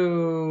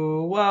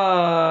 2,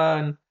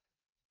 1.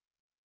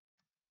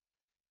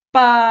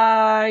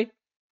 Bye.